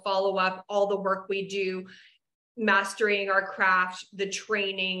gen, the follow-up, all the work we do, mastering our craft, the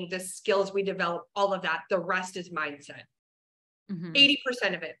training, the skills we develop, all of that. The rest is mindset. 80%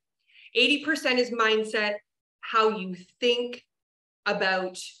 of it. 80% is mindset, how you think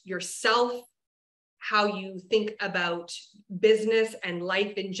about yourself, how you think about business and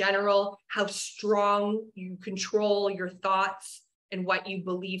life in general, how strong you control your thoughts and what you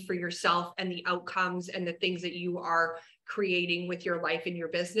believe for yourself and the outcomes and the things that you are creating with your life and your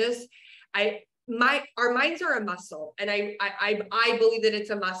business. Our minds are a muscle, and I believe that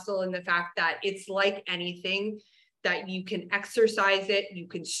it's a muscle in the fact that it's like anything, that you can exercise it, you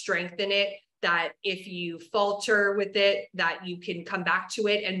can strengthen it, that if you falter with it, that you can come back to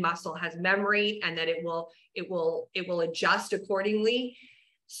it, and muscle has memory, and that it will adjust accordingly.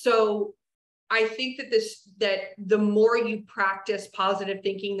 So I think that the more you practice positive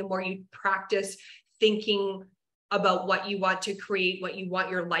thinking, the more you practice thinking about what you want to create, what you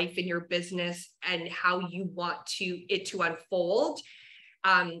want your life and your business, and how you want it to unfold,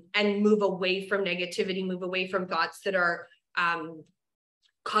 and move away from negativity, move away from thoughts that are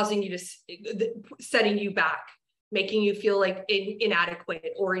causing you to, setting you back, making you feel like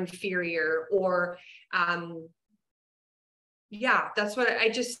inadequate or inferior, or that's what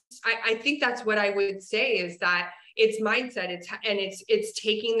I think that's what I would say, is that it's mindset. It's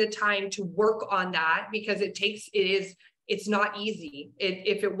taking the time to work on that, because it's not easy.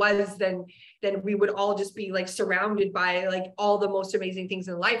 If it was, then we would all just be like surrounded by like all the most amazing things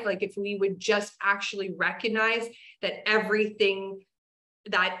in life. Like if we would just actually recognize that everything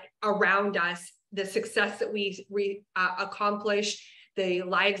that around us, the success that we accomplish, the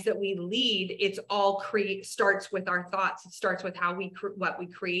lives that we lead, it's all starts with our thoughts. It starts with what we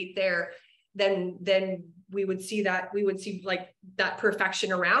create there. Then we would see like that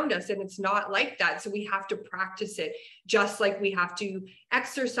perfection around us, and it's not like that. So we have to practice it, just like we have to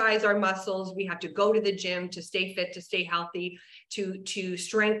exercise our muscles. We have to go to the gym to stay fit, to stay healthy, to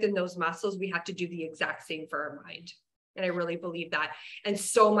strengthen those muscles. We have to do the exact same for our mind. And I really believe that. And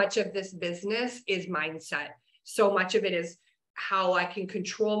so much of this business is mindset. So much of it is how I can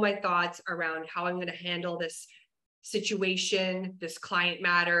control my thoughts around how I'm going to handle this situation, this client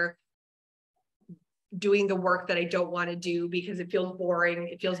matter, doing the work that I don't want to do because it feels boring,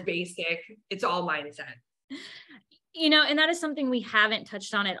 it feels basic. It's all mindset. And that is something we haven't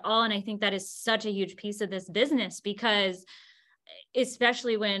touched on at all. And I think that is such a huge piece of this business, because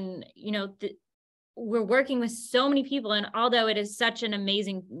especially when, we're working with so many people, and although it is such an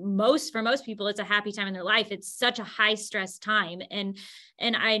amazing, for most people, it's a happy time in their life, it's such a high stress time. And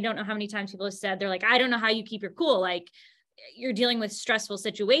I don't know how many times people have said, they're like, I don't know how you keep your cool. Like, you're dealing with stressful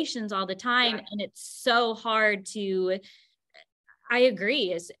situations all the time. Yeah. And it's so hard I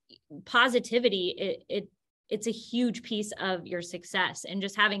agree, is positivity. It's a huge piece of your success, and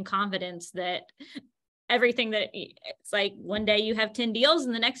just having confidence that everything that it's like one day you have 10 deals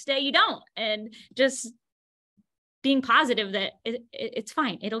and the next day you don't, and just being positive that it's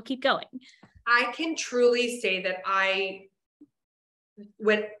fine. It'll keep going. I can truly say that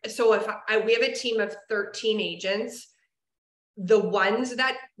we have a team of 13 agents, the ones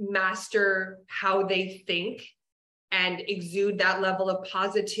that master how they think and exude that level of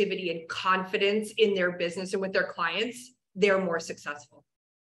positivity and confidence in their business and with their clients, they're more successful.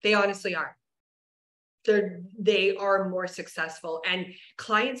 They honestly are. they are more successful, and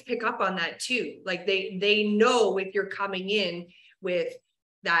clients pick up on that too. Like they know if you're coming in with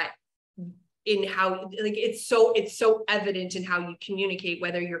that, in how, like, it's so evident in how you communicate,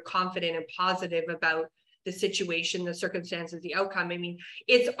 whether you're confident and positive about the situation, the circumstances, the outcome. I mean,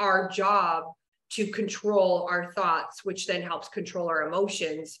 it's our job to control our thoughts, which then helps control our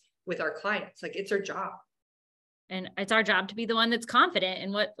emotions with our clients. Like, it's our job. And it's our job to be the one that's confident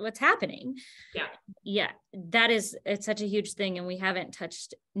in what's happening. Yeah. Yeah. It's such a huge thing. And we haven't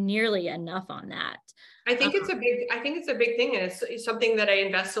touched nearly enough on that. I think it's a big thing. And it's something that I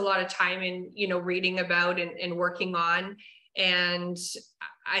invest a lot of time in, reading about and working on. And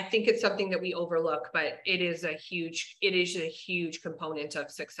I think it's something that we overlook, but it is a huge component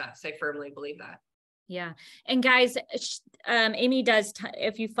of success. I firmly believe that. Yeah. And guys, Amy does,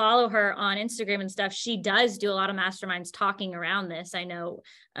 if you follow her on Instagram and stuff, she does do a lot of masterminds talking around this. I know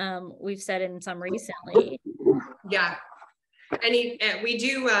we've said in some recently. Yeah. And we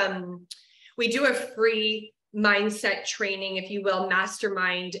do a free mindset training, if you will,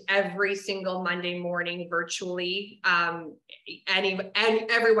 mastermind every single Monday morning virtually. And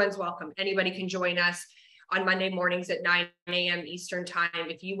everyone's welcome. Anybody can join us on Monday mornings at 9 a.m. Eastern time.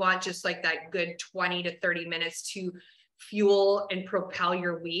 If you want just like that good 20 to 30 minutes to fuel and propel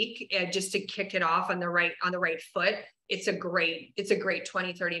your week, and just to kick it off on the right foot, it's a great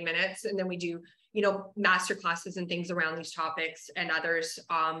 20, 30 minutes. And then we do, master classes and things around these topics and others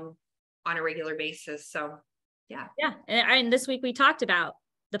on a regular basis. So yeah. Yeah. And this week we talked about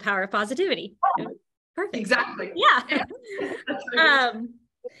the power of positivity. Perfect. Exactly. Yeah.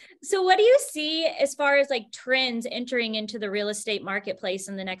 So what do you see as far as like trends entering into the real estate marketplace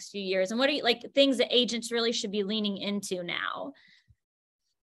in the next few years? And what are like things that agents really should be leaning into now?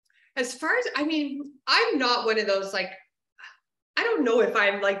 As far as, I'm not one of those, like, I don't know if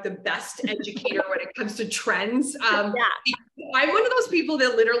I'm like the best educator when it comes to trends. I'm one of those people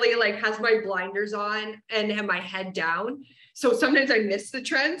that literally like has my blinders on and have my head down. So sometimes I miss the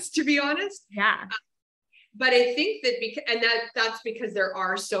trends, to be honest. Yeah. But I think that that's because there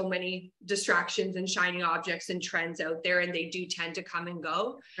are so many distractions and shiny objects and trends out there, and they do tend to come and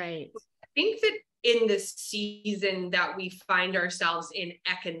go. Right. I think that in the season that we find ourselves in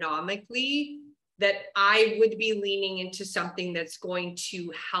economically, that I would be leaning into something that's going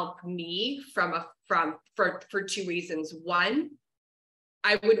to help me for two reasons. One,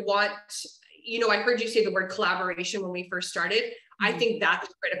 I would want, I heard you say the word collaboration when we first started. Mm-hmm. I think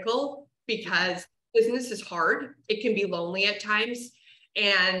that's critical because business is hard. It can be lonely at times.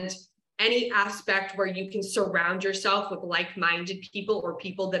 And any aspect where you can surround yourself with like-minded people or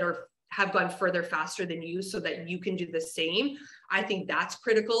people that have gone further faster than you so that you can do the same, I think that's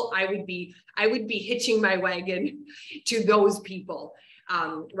critical. I would be hitching my wagon to those people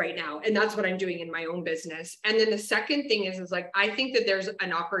right now. And that's what I'm doing in my own business. And then the second thing is like, I think that there's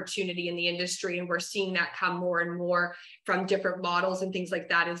an opportunity in the industry, and we're seeing that come more and more from different models and things like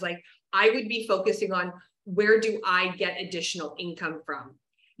that, is like, I would be focusing on, where do I get additional income from?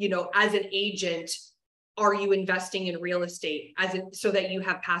 As an agent, are you investing in real estate so that you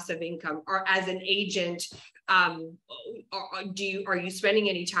have passive income? Or as an agent, are you spending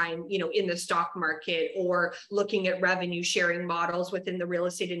any time, in the stock market or looking at revenue sharing models within the real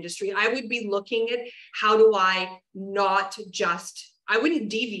estate industry? I would be looking at, how do I I wouldn't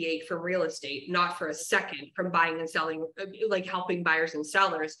deviate from real estate, not for a second, from buying and selling, like helping buyers and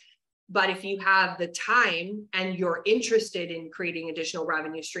sellers. But if you have the time and you're interested in creating additional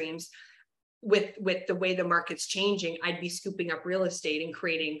revenue streams with the way the market's changing, I'd be scooping up real estate and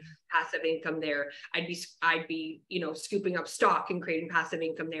creating passive income there. I'd be, scooping up stock and creating passive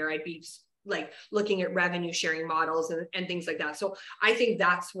income there. I'd be like looking at revenue sharing models and things like that. So I think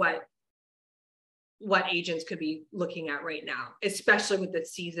that's what agents could be looking at right now, especially with the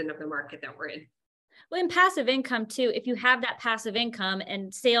season of the market that we're in. Well, in passive income too, if you have that passive income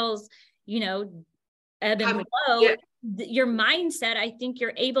and sales, ebb and flow, your mindset, I think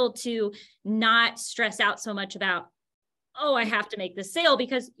you're able to not stress out so much about, oh, I have to make this sale,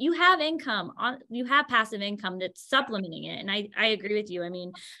 because you have you have passive income that's supplementing it. And I agree with you.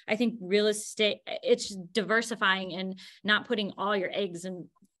 I think real estate, it's diversifying and not putting all your eggs in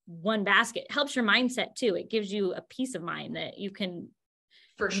one basket. It helps your mindset too. It gives you a peace of mind that you can,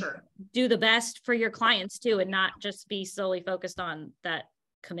 for sure, do the best for your clients too, and not just be solely focused on that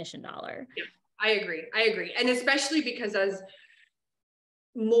commission dollar. Yeah, I agree. And especially because as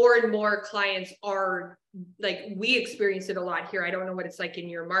more and more clients are, like, we experience it a lot here. I don't know what it's like in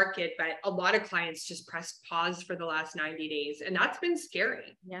your market, but a lot of clients just pressed pause for the last 90 days. And that's been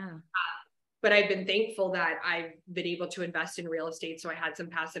scary. Yeah. but I've been thankful that I've been able to invest in real estate. So I had some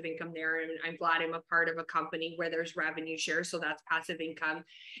passive income there, and I'm glad I'm a part of a company where there's revenue share. So that's passive income.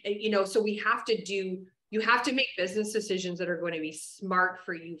 And, you know, so you have to make business decisions that are going to be smart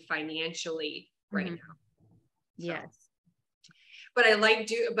for you financially right now. So. Yes. But I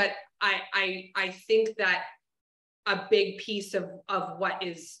think that a big piece of what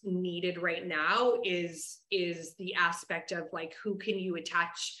is needed right now is the aspect of like, who can you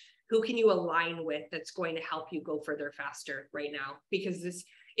align with that's going to help you go further faster right now, because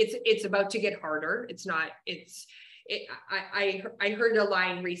it's about to get harder. I heard a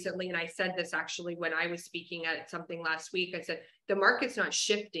line recently, and I said this actually when I was speaking at something last week. I said, the market's not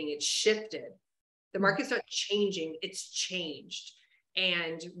shifting, it's shifted. The market's not changing, it's changed.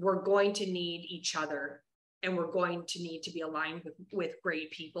 And we're going to need each other, and we're going to need to be aligned with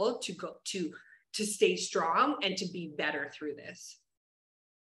great people to stay strong and to be better through this.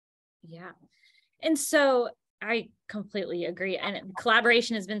 Yeah. And so I completely agree. And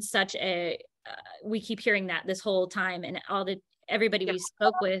collaboration has been such we keep hearing that this whole time, and everybody we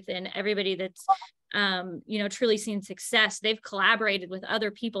spoke with and everybody that's, truly seen success, they've collaborated with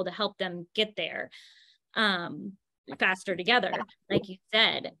other people to help them get there faster together, like you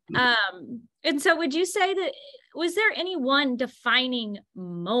said. And so would you say that, was there any one defining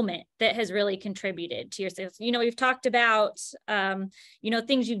moment that has really contributed to your success? We've talked about,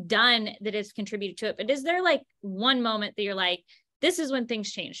 things you've done that has contributed to it, but is there like one moment that you're like, this is when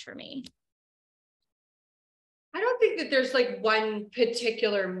things changed for me? I don't think that there's like one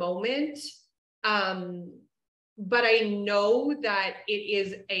particular moment. But I know that it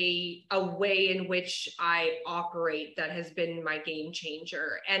is a way in which I operate that has been my game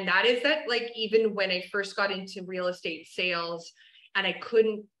changer. And that is that, like, even when I first got into real estate sales and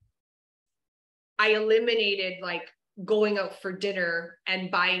I eliminated like going out for dinner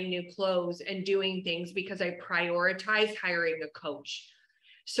and buying new clothes and doing things because I prioritized hiring a coach.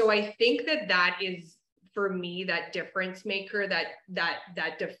 So I think that is, for me, that difference maker,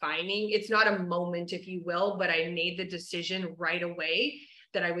 that defining. It's not a moment, if you will, but I made the decision right away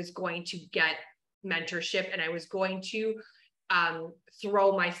that I was going to get mentorship, and I was going to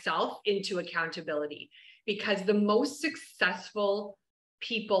throw myself into accountability, because the most successful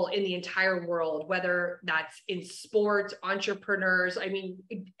people in the entire world, whether that's in sports, entrepreneurs,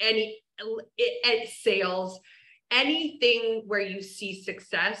 sales, anything where you see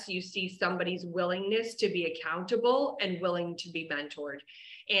success, you see somebody's willingness to be accountable and willing to be mentored.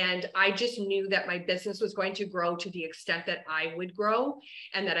 And I just knew that my business was going to grow to the extent that I would grow,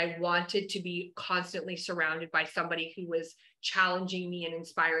 and that I wanted to be constantly surrounded by somebody who was challenging me and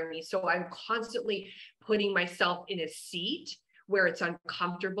inspiring me. So I'm constantly putting myself in a seat where it's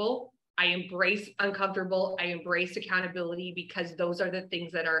uncomfortable. I embrace uncomfortable. I embrace accountability, because those are the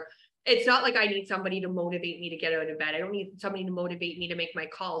things that are, it's not like I need somebody to motivate me to get out of bed. I don't need somebody to motivate me to make my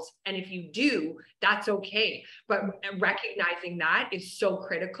calls. And if you do, that's okay. But recognizing that is so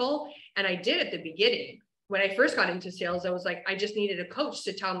critical. And I did at the beginning. When I first got into sales, I was like, I just needed a coach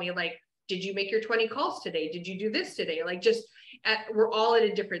to tell me, like, did you make your 20 calls today? Did you do this today? Like, we're all at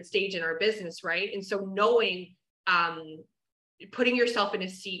a different stage in our business, right? And so knowing, putting yourself in a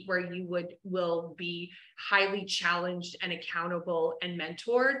seat where you will be highly challenged and accountable and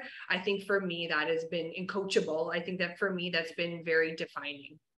mentored, I think for me that has been, and coachable, I think that for me that's been very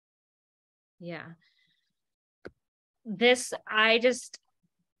defining. Yeah. I just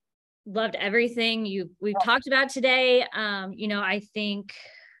loved everything we've talked about today. I think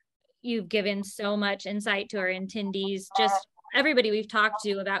you've given so much insight to our attendees, just everybody we've talked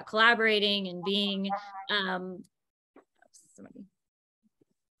to, about collaborating and being,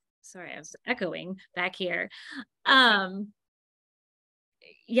 sorry, I was echoing back here. I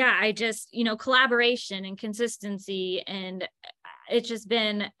just, collaboration and consistency, and it's just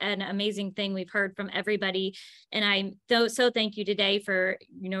been an amazing thing we've heard from everybody. And I so thank you today for,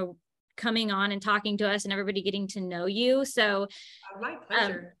 coming on and talking to us and everybody getting to know you. So my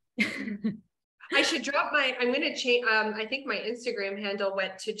pleasure. I should drop I'm going to change. I think my Instagram handle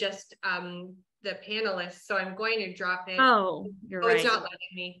went to just, the panelists, so I'm going to drop it. Oh, you're right.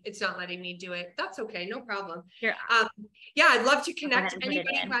 It's not letting me do it. That's okay, no problem. Here. I'd love to connect.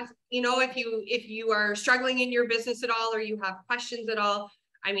 Anybody who has, if you are struggling in your business at all, or you have questions at all,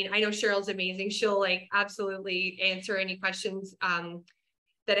 I know Cheryl's amazing. She'll like absolutely answer any questions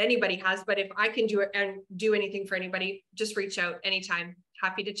that anybody has. But if I can do anything for anybody, just reach out anytime.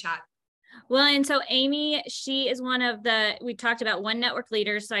 Happy to chat. Well, and so Amy, she is we talked about One Network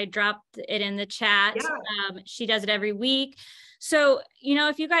Leaders, so I dropped it in the chat. Yeah. She does it every week. So,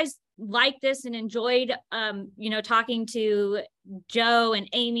 if you guys like this and enjoyed, talking to Joe and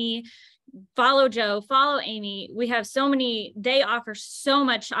Amy, follow Joe, follow Amy. We have so many, they offer so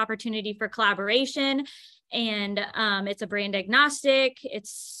much opportunity for collaboration, and it's a brand agnostic.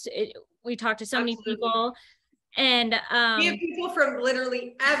 We talk to so many people, and we have people from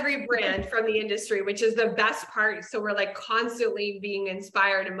literally every brand from the industry, which is the best part. So we're like constantly being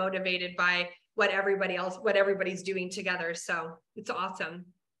inspired and motivated by what everybody's doing together. So it's awesome.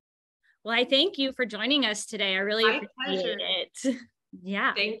 Well, I thank you for joining us today. I really appreciate it.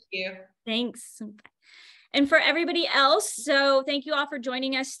 Yeah. Thank you. Thanks. And for everybody else, so thank you all for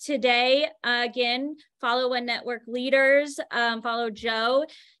joining us today. Again, follow One Network Leaders, follow Joe.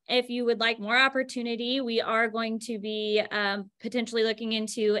 If you would like more opportunity, we are going to be potentially looking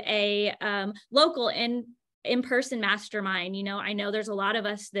into a local in-person mastermind. You know, I know there's a lot of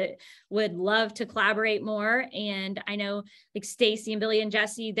us that would love to collaborate more. And I know like Stacy and Billy and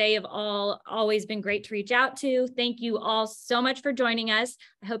Jesse, they have always been great to reach out to. Thank you all so much for joining us.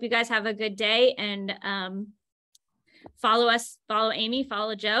 I hope you guys have a good day, and follow us, follow Amy,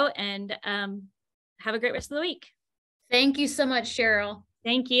 follow Joe, and have a great rest of the week. Thank you so much, Cheryl.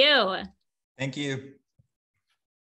 Thank you. Thank you.